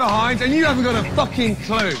 You're Chef. way behind and you haven't got a fucking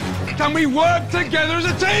clue. Can we work together as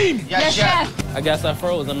a team? Yes, Chef. I guess I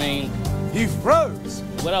froze. I mean... You froze?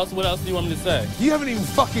 What else do you want me to say? You haven't even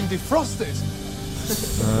fucking defrosted.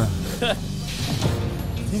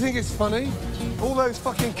 You think it's funny? All those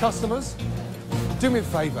fucking customers? Do me a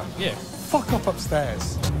favour. Yeah. Fuck up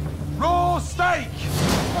upstairs. Raw steak!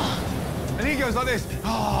 And he goes like this,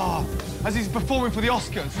 as he's performing for the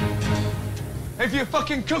Oscars. If your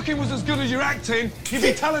fucking cooking was as good as your acting, you'd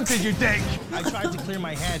be talented, you dick. I tried to clear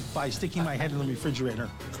my head by sticking my head in the refrigerator,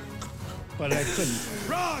 but I couldn't.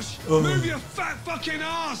 Raj, move your fat fucking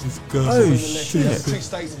ass! Oh, shit. 2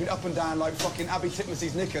 steaks have been up and down like fucking Abby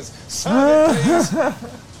Titmus's knickers. Serve it, please.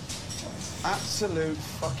 Absolute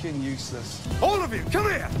fucking useless. All of you, come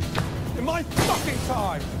here! In my fucking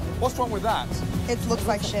time! What's wrong with that? It looks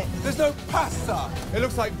like shit. There's no pasta! It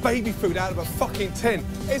looks like baby food out of a fucking tin.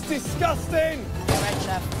 It's disgusting! All right,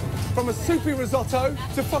 Chef. From a soupy risotto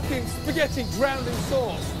to fucking spaghetti drowned in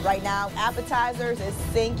sauce. Right now, appetizers is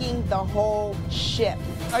sinking the whole ship.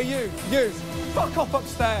 Hey, you, fuck off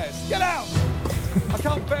upstairs. Get out! I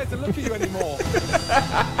can't bear to look at you anymore.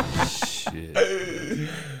 Shit.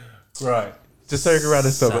 Right. Just so we can round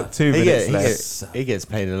this up, got 2 minutes left. He gets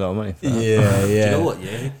paid a lot of money for that. Yeah. Do you know what,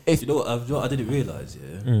 you know what I didn't realise,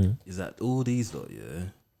 is that all these lot,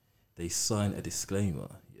 they sign a disclaimer,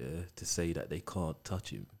 to say that they can't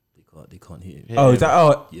touch him. They can't hit him.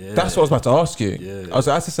 That's what I was about to ask you. I was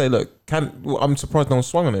about to say, look, I'm surprised no one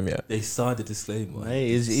swung on him yet. They signed a disclaimer.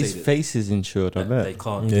 Hey, his face is insured, I bet. They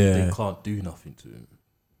can't do nothing to him.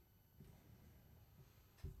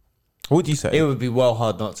 What would you say? It would be well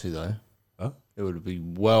hard not to, though. Huh? It would be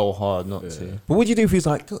well hard not to. But what would you do if he was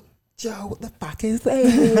like, Joe, what the fuck is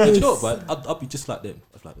this? Do you know what, but I'd be just like them.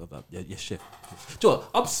 I'd be like, yeah, chef. Do you know what?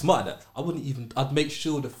 I'm smart at that. I wouldn't even. I'd make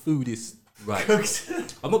sure the food is right.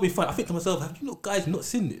 I'm not being funny. I think to myself, have you not guys not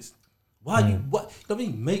seen this? Why you? What? You know what I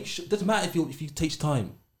mean? Make sure. Doesn't matter if you take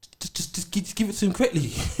time. Just give it to him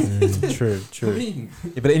correctly. True. I mean,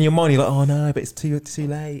 Yeah, but in your mind, you're like, oh no, but it's too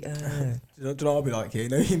late. Do you know what I'll be like here?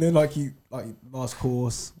 You know, like last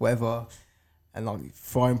course, whatever, and like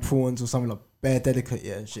frying prawns or something like bare delicate,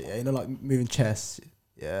 yeah, and shit. Yeah, you know, like moving chess,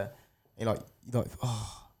 yeah. And you like,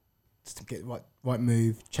 oh, just to get the right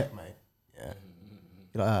move, checkmate, yeah.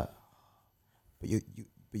 You like that, but you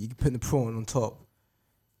can put the prawn on top,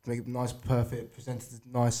 make it nice, perfect, presented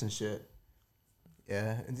nice and shit.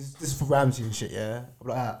 Yeah, and this is for Ramsey and shit, yeah. I'm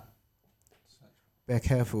like that. Be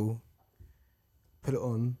careful. Put it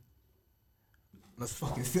on. Let's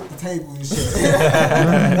fucking flip the table and shit.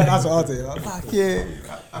 That's what I do. Like, fuck yeah.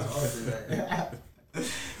 That's what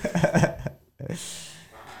I do.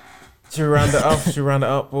 Should we round it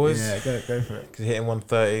up? Boys? Yeah, go for it. Because hitting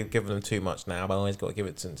 130, giving them too much now. But I always got to give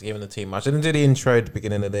them too much. I didn't do the intro at the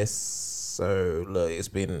beginning of this. So, look, it's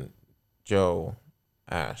been Joel,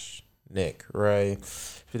 Ash, Nick, Ray,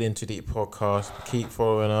 for the Into Deep podcast. Keep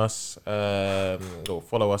following us, or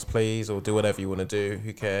follow us, please, or do whatever you want to do.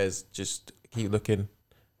 Who cares? Just keep looking.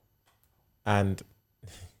 And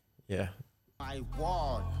yeah. My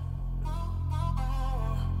word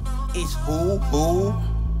is who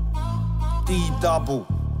D double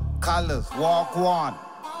colors walk one.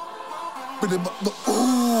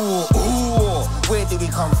 Ooh, where did we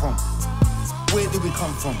come from? Where did we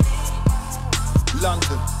come from?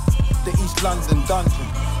 London. The East London dungeon,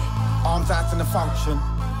 arms out in the function,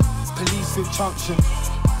 police with junction,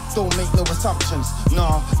 don't make no assumptions,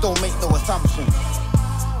 nah, don't make no assumptions.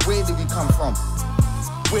 Where did we come from?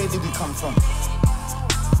 Where did we come from?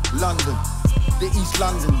 London, the East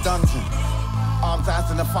London dungeon, arms out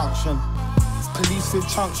in the function, police with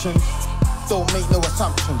junctions, don't make no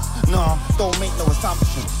assumptions, nah, don't make no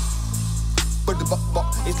assumptions. But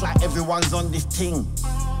it's like everyone's on this thing.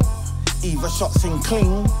 Either shots in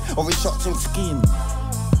cling, or it's shots in skin.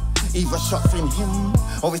 Either shots in him,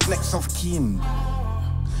 or it's next of kin.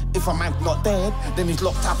 If a man's not dead, then he's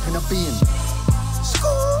locked up in a bin.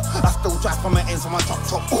 School, I still drive from my ends on my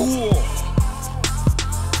top. Ooh.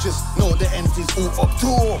 Just know the end is all up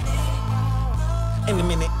tour. In a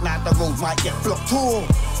minute now the road might get blocked too.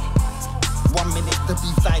 1 minute the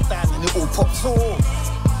beef died down and it all pops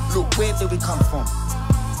off. Look, where did we come from?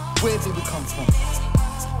 Where did we come from?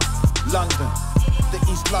 London, the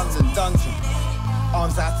East London dungeon,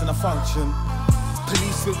 arms out in a function,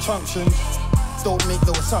 police with junctions, don't make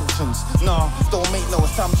no assumptions, nah, don't make no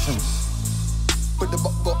assumptions. But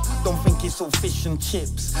don't think it's all fish and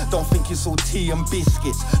chips, don't think it's all tea and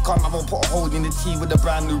biscuits, can't have a put a hole in the tea with a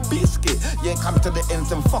brand new biscuit, yeah, come to the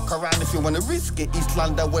ends and fuck around if you wanna risk it. East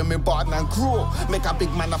London where me barn and crew, make a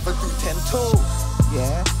big man up a 310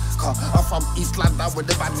 yeah, I'm from East London with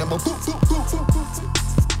the band number boop, boop, boop, boop, boop.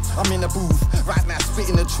 I'm in the booth, right now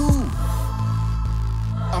spitting the truth.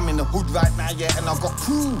 I'm in the hood right now, yeah, and I got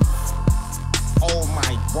proof. Oh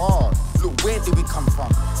my God, look, where did we come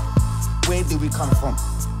from? Where did we come from?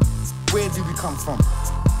 Where did we come from?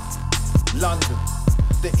 London,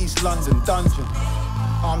 the East London dungeon.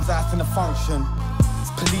 Arms out in the function,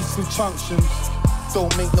 police with junctions.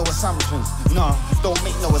 Don't make no assumptions, nah, don't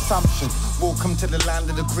make no assumptions. Welcome to the land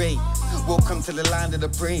of the great, welcome to the land of the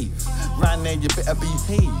brave. Round there you better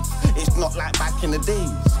behave, it's not like back in the days.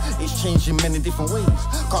 It's changed in many different ways,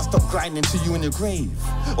 can't stop grinding till you in your grave.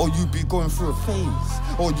 Or you be going through a phase,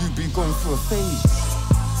 or you be going through a phase.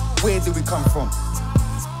 Where did we come from?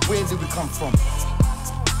 Where did we come from?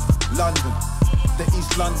 London, the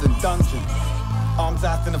East London dungeon. Arms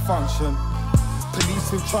out in the function, police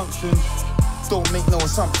with junctions. Don't make no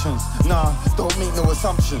assumptions, nah, don't make no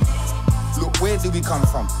assumptions. Look, where did we come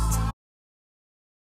from?